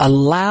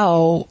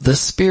 allow the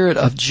spirit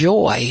of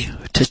joy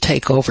to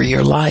take over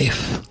your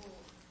life.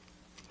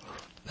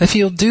 If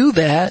you'll do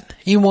that,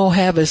 you won't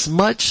have as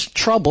much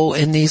trouble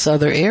in these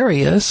other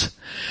areas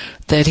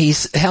that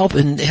he's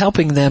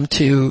helping them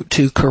to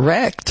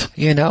correct,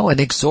 and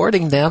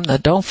exhorting them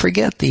that don't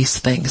forget these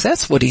things.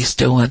 That's what he's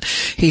doing.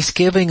 He's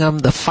giving them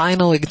the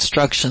final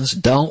instructions.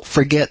 Don't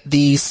forget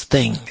these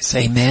things.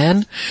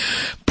 Amen.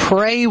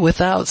 Pray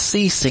without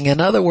ceasing. In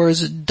other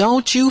words,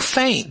 don't you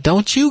faint.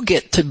 Don't you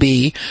get to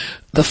be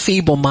the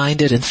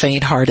feeble-minded and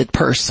faint-hearted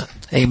person.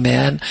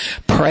 Amen.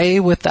 Pray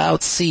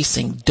without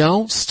ceasing.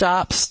 Don't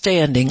stop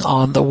standing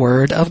on the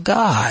word of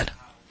God.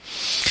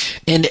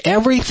 In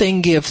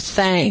everything give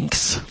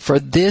thanks, for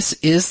this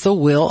is the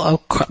will of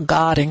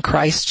God in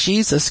Christ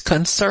Jesus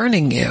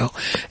concerning you.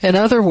 In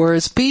other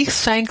words, be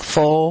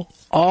thankful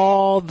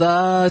all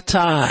the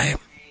time.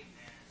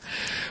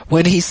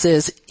 When he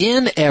says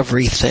in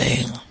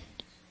everything,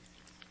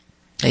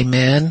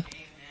 amen,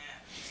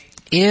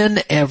 in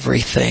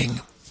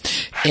everything,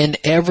 in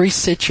every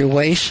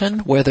situation,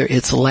 whether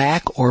it's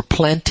lack or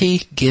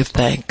plenty, give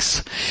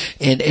thanks.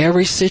 In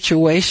every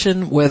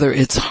situation, whether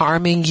it's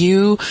harming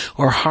you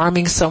or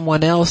harming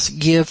someone else,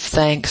 give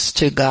thanks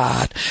to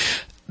God.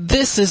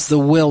 This is the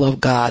will of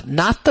God.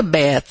 Not the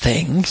bad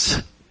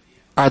things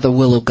are the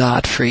will of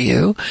God for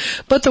you,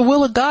 but the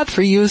will of God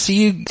for you is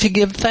to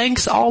give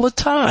thanks all the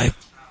time.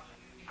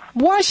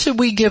 Why should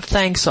we give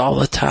thanks all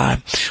the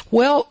time?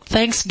 Well,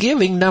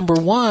 Thanksgiving, number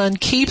one,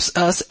 keeps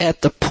us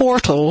at the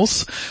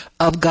portals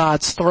of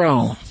God's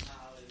throne.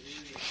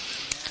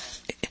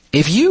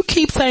 If you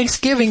keep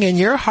Thanksgiving in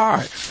your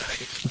heart,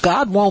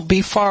 God won't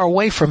be far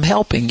away from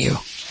helping you.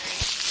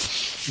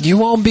 You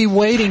won't be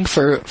waiting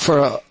for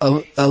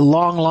a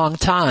long, long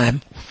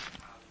time,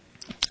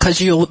 because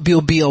you'll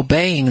be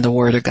obeying the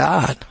word of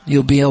God.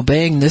 You'll be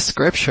obeying this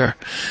scripture.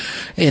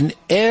 In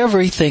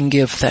everything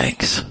give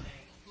thanks.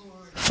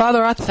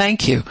 Father, I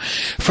thank you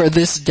for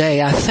this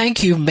day. I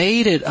thank you've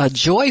made it a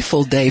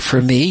joyful day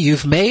for me.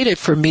 You've made it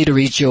for me to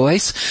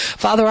rejoice.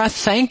 Father, I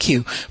thank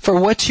you for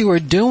what you are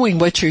doing,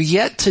 what you're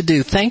yet to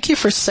do. Thank you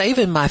for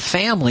saving my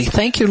family.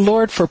 Thank you,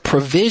 Lord, for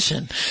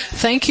provision.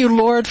 Thank you,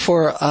 Lord,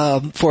 for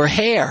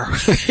hair.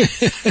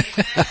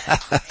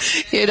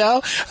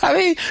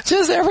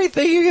 Just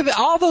everything,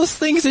 all those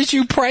things that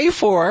you pray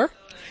for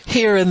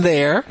here and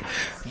there,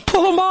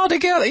 pull them all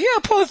together. Yeah,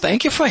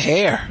 thank you for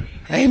hair.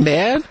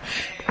 Amen.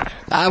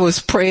 I was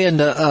praying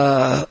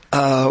the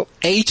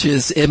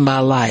H's in my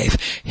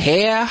life.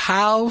 Hair,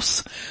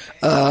 house,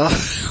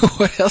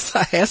 what else?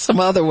 I had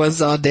some other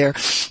ones on there.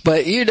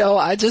 But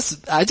I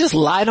just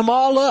line them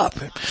all up.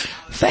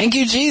 Thank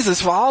you,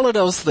 Jesus, for all of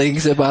those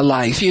things in my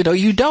life. You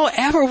don't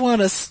ever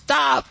want to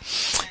stop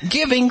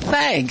giving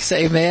thanks.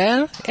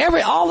 Amen.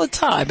 All the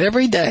time,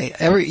 every day,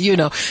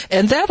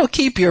 and that'll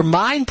keep your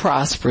mind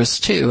prosperous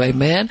too.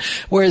 Amen.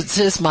 Where it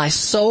says, my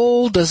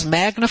soul does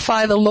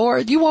magnify the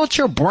Lord. You want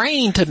your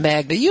brain to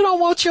magnify. You don't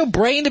want your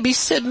brain to be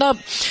sitting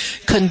sitting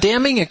up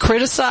condemning and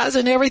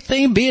criticizing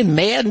everything, being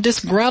mad and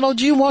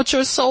disgruntled. You want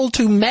your soul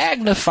to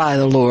magnify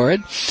the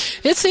Lord.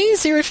 It's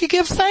easier if you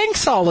give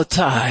thanks all the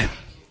time.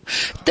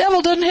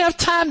 Devil doesn't have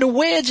time to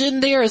wedge in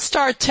there and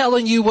start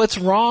telling you what's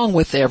wrong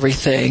with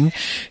everything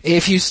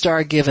if you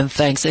start giving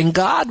thanks. And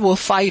God will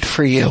fight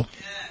for you.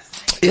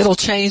 It'll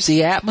change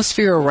the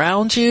atmosphere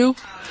around you.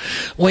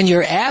 When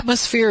your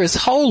atmosphere is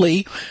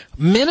holy,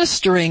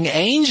 ministering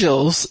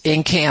angels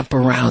encamp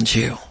around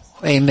you.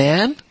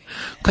 Amen?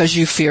 Because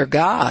you fear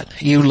God.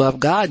 You love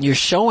God. And you're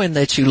showing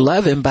that you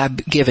love Him by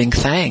giving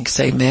thanks.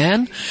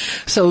 Amen?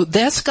 So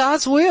that's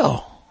God's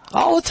will.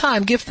 All the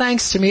time. Give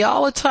thanks to me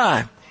all the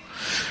time.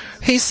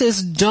 He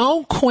says,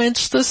 don't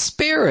quench the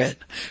Spirit.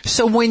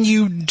 So when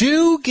you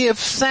do give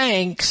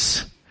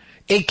thanks,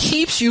 it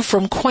keeps you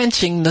from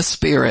quenching the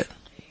Spirit.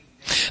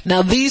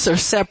 Now these are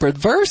separate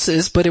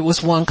verses, but it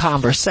was one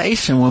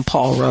conversation when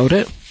Paul wrote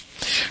it.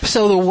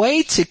 So the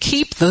way to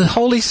keep the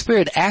Holy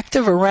Spirit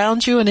active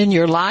around you and in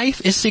your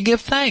life is to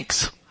give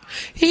thanks.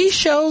 He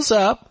shows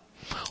up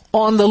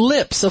on the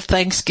lips of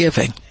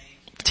thanksgiving.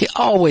 He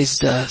always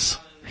does.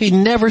 He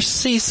never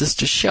ceases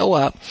to show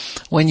up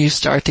when you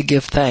start to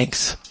give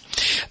thanks.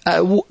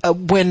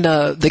 When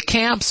the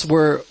Camps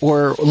were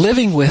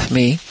living with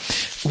me,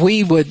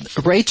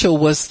 Rachel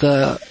was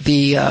the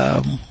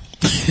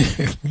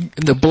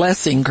the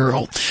blessing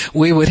girl.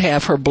 We would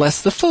have her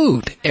bless the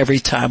food every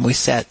time we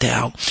sat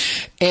down.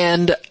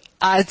 And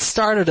I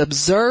started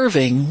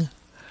observing,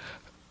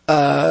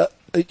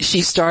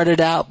 she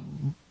started out,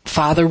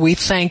 Father, we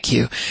thank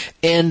you.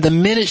 And the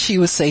minute she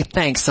would say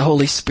thanks, the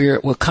Holy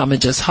Spirit would come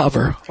and just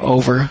hover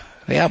over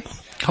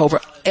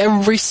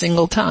every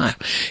single time.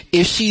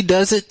 If she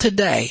does it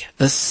today,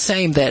 the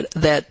same,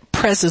 that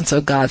presence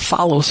of God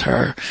follows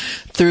her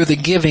through the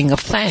giving of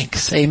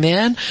thanks.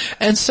 Amen.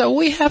 And so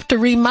we have to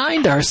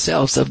remind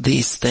ourselves of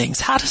these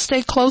things. How to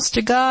stay close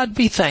to God?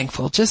 Be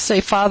thankful. Just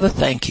say, Father,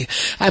 thank you.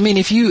 I mean,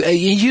 if you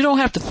don't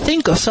have to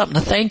think of something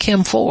to thank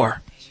Him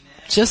for.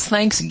 Just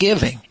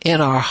thanksgiving in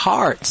our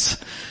hearts,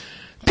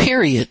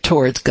 period,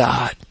 towards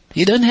God.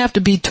 You don't have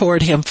to be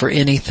toward Him for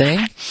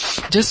anything.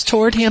 Just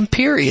toward Him,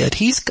 period.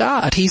 He's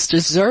God. He's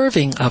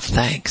deserving of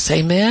thanks.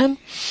 Amen?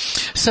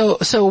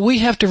 So we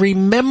have to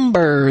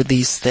remember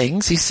these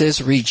things. He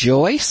says,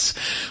 rejoice.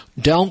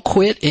 Don't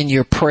quit in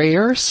your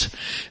prayers.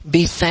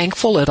 Be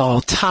thankful at all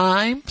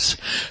times.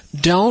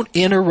 Don't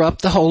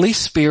interrupt the Holy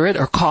Spirit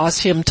or cause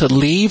Him to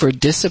leave or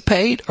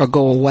dissipate or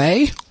go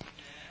away.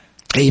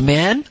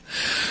 Amen?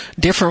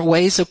 Different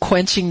ways of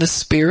quenching the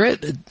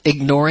Spirit,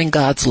 ignoring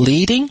God's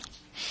leading.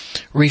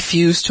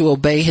 Refuse to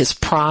obey His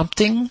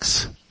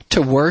promptings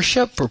to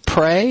worship or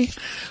pray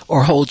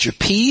or hold your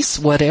peace,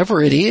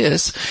 whatever it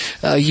is.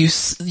 You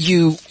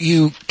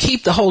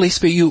keep the Holy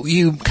Spirit,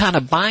 you kind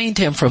of bind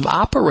Him from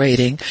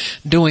operating,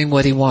 doing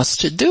what He wants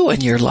to do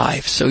in your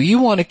life. So you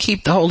want to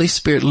keep the Holy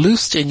Spirit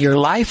loosed in your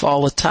life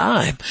all the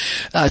time,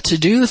 to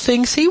do the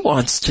things He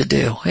wants to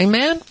do.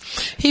 Amen?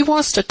 He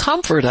wants to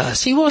comfort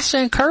us. He wants to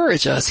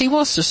encourage us. He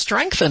wants to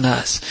strengthen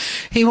us.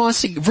 He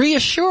wants to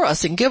reassure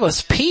us and give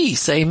us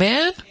peace.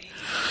 Amen?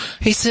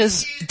 He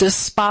says,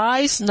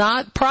 despise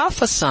not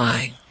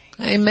prophesying.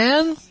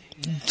 Amen?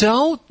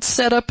 Don't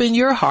set up in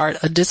your heart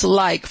a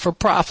dislike for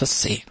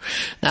prophecy.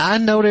 Now I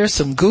know there's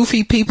some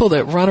goofy people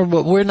that run,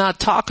 but we're not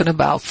talking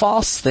about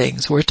false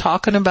things. We're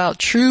talking about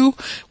true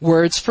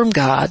words from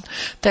God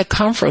that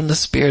come from the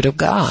Spirit of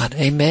God.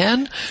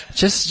 Amen?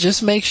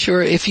 Just make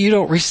sure if you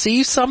don't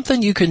receive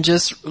something, you can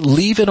just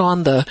leave it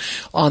on the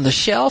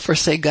shelf or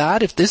say,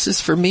 God, if this is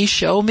for me,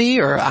 show me,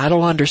 or I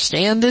don't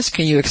understand this.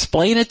 Can you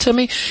explain it to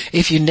me?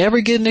 If you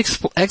never get an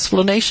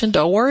explanation,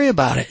 don't worry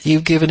about it.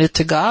 You've given it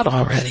to God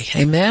already.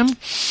 Amen?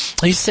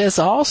 He says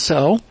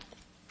also,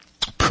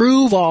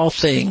 prove all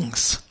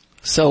things.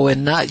 So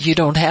you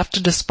don't have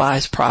to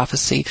despise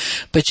prophecy,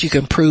 but you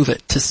can prove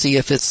it to see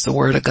if it's the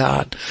Word of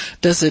God.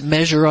 Does it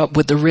measure up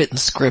with the written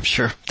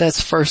Scripture?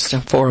 That's first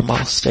and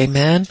foremost.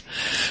 Amen.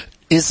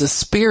 Is the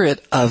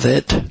spirit of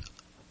it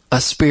a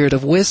spirit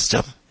of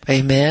wisdom?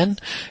 Amen.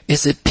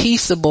 Is it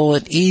peaceable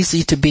and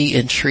easy to be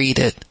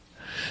entreated?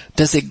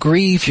 Does it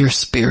grieve your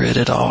spirit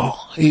at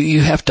all?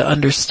 You have to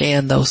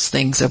understand those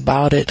things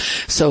about it.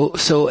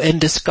 And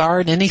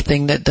discard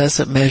anything that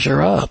doesn't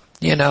measure up,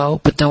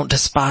 but don't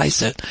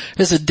despise it.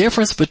 There's a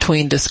difference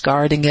between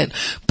discarding it,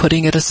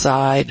 putting it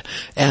aside,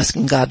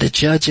 asking God to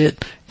judge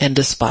it, and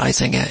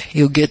despising it.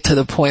 You'll get to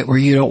the point where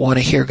you don't want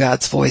to hear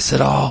God's voice at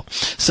all.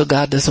 So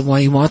God doesn't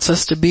want, He wants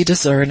us to be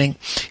discerning.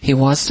 He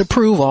wants to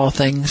prove all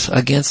things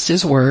against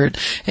His word.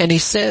 And He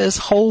says,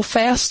 hold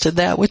fast to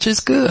that which is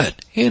good.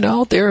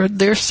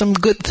 There's some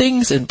good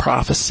things in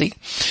prophecy.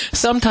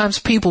 Sometimes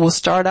people will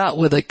start out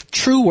with a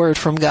true word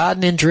from God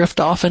and then drift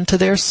off into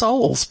their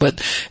souls,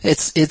 but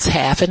it's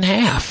half and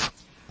half.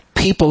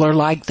 People are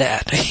like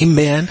that.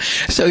 Amen.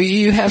 So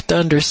you have to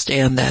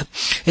understand that.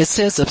 It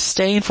says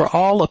abstain for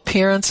all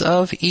appearance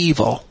of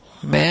evil.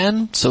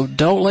 man. So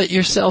don't let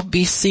yourself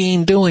be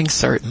seen doing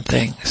certain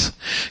things.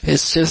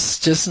 It's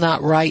just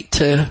not right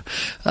to,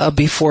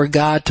 before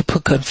God, to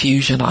put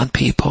confusion on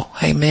people.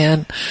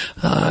 Amen.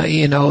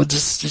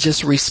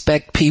 Just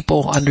respect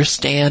people,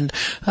 understand,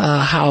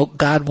 how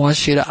God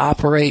wants you to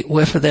operate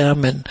with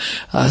them, and,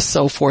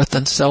 so forth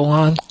and so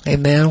on.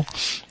 Amen.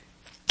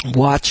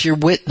 Watch your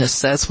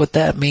witness. That's what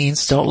that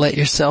means. Don't let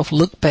yourself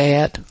look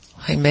bad.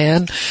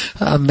 Amen.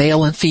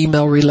 Male and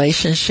female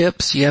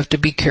relationships, you have to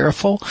be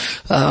careful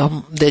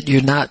that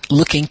you're not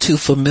looking too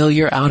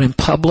familiar out in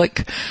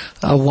public,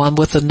 one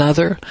with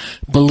another.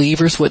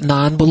 Believers with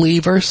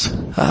non-believers.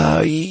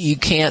 You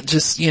can't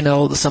just,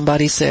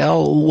 somebody say,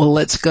 oh, well,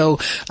 let's go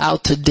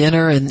out to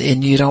dinner,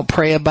 and you don't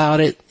pray about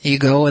it. You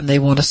go and they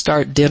want to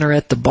start dinner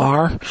at the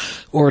bar,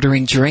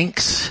 ordering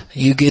drinks.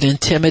 You get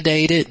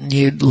intimidated and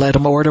you let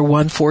them order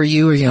one for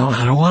you, or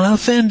I don't want to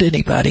offend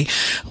anybody.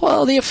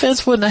 Well, the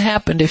offense wouldn't have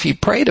happened if you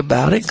prayed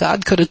about it.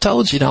 God could have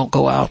told you don't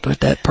go out with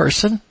that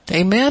person.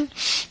 Amen.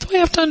 So we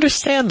have to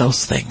understand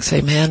those things.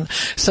 Amen.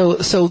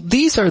 So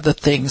these are the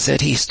things that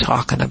he's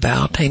talking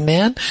about.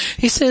 Amen.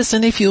 He says,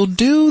 and if you'll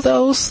do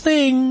those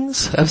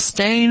things,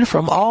 abstain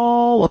from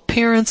all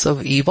appearance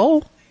of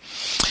evil.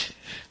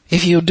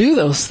 If you'll do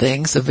those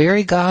things, the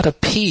very God of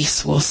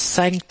peace will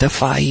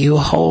sanctify you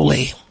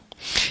wholly.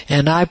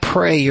 And I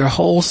pray your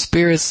whole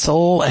spirit,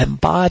 soul, and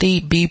body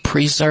be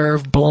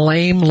preserved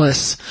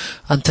blameless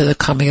unto the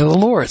coming of the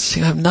Lord. So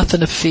you have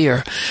nothing to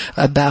fear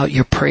about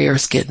your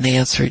prayers getting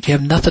answered. You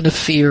have nothing to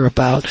fear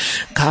about,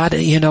 God,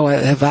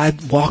 have I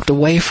walked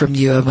away from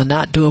you? Am I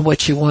not doing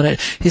what you wanted?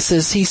 He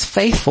says he's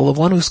faithful. The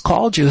one who's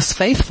called you is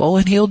faithful,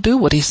 and he'll do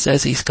what he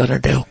says he's going to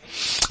do.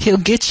 He'll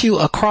get you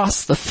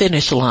across the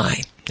finish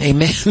line.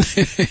 Amen.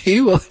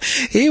 He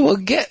will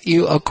get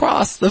you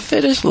across the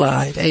finish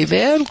line.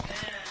 Amen.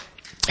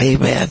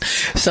 Amen.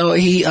 So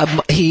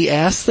he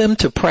asked them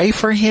to pray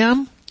for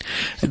him.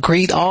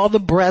 Greet all the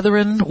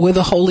brethren with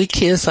a holy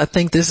kiss. I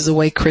think this is the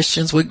way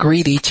Christians would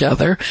greet each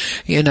other.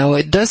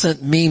 It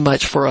doesn't mean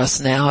much for us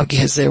now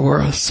because there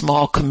were a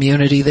small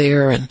community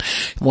there and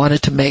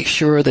wanted to make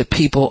sure that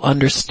people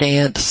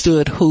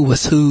understood who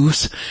was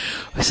whose.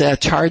 I said, I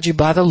charge you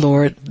by the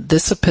Lord,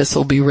 this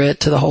epistle be read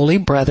to the holy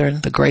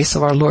brethren. The grace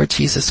of our Lord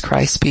Jesus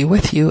Christ be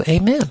with you.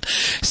 Amen.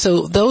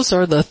 So those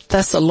are the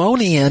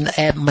Thessalonian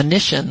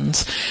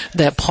admonitions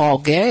that Paul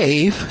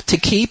gave to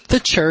keep the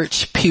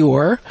church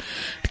pure,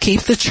 keep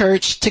the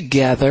church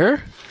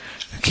together,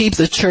 keep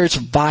the church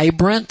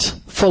vibrant,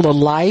 full of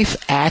life,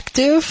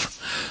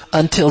 active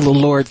until the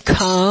Lord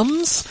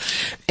comes.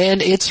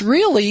 And it's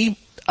really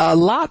a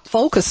lot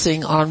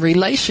focusing on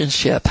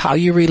relationship, how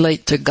you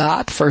relate to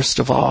God, first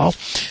of all,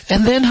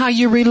 and then how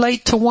you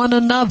relate to one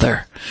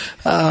another.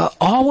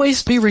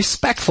 Always be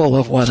respectful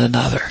of one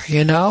another,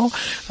 you don't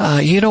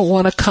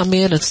want to come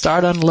in and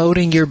start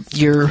unloading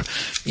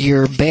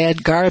your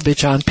bad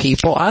garbage on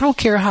people. I don't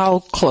care how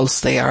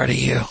close they are to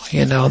you.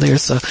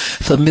 There's a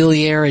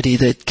familiarity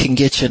that can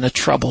get you into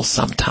trouble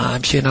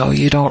sometimes. You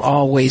don't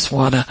always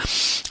want to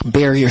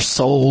bare your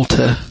soul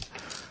to,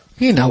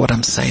 you know what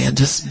I'm saying.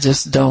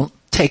 Just don't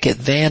take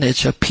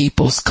advantage of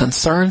people's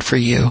concern for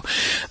you,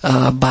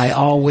 by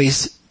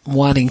always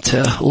wanting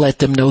to let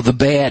them know the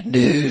bad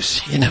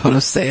news. You know what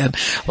I'm saying?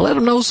 Let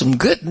them know some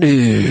good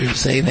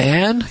news.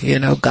 Amen.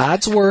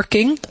 God's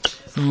working.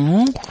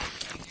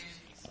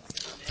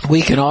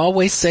 We can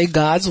always say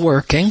God's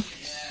working.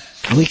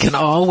 We can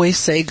always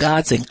say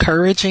God's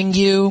encouraging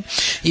you.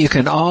 You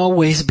can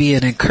always be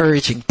an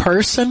encouraging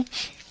person,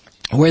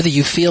 whether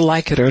you feel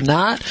like it or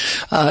not.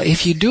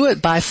 If you do it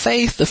by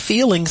faith, the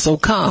feelings will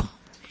come.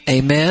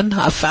 Amen.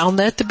 I found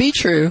that to be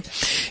true.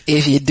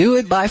 If you do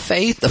it by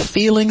faith, the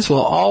feelings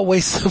will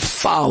always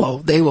follow.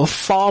 They will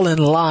fall in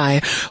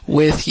line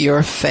with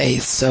your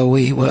faith. So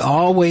we will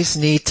always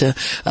need to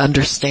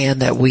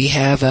understand that we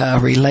have a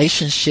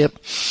relationship,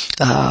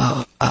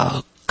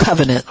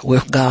 covenant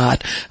with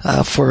God,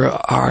 for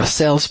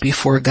ourselves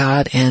before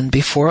God and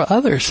before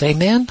others.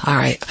 Amen. All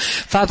right.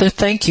 Father,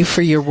 thank you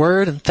for your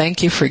word, and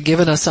thank you for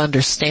giving us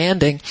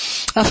understanding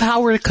of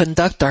how we're to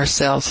conduct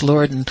ourselves,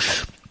 Lord. And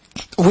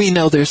we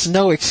know there's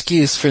no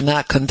excuse for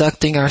not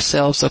conducting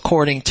ourselves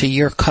according to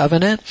your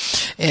covenant.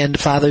 And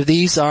Father,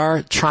 these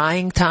are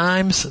trying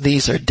times.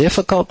 These are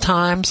difficult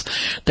times.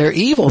 They're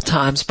evil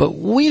times, but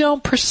we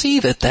don't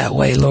perceive it that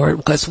way, Lord,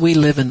 because we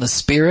live in the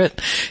Spirit.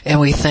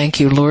 And we thank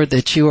you, Lord,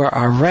 that you are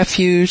our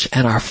refuge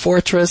and our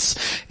fortress,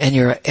 and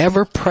you're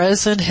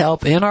ever-present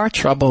help in our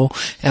trouble.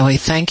 And we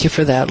thank you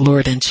for that,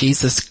 Lord, in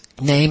Jesus'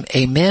 name.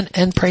 Amen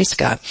and praise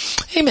God.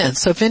 Amen.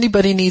 So if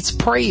anybody needs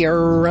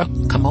prayer,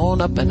 come on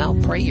up and I'll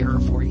pray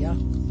for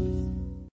you.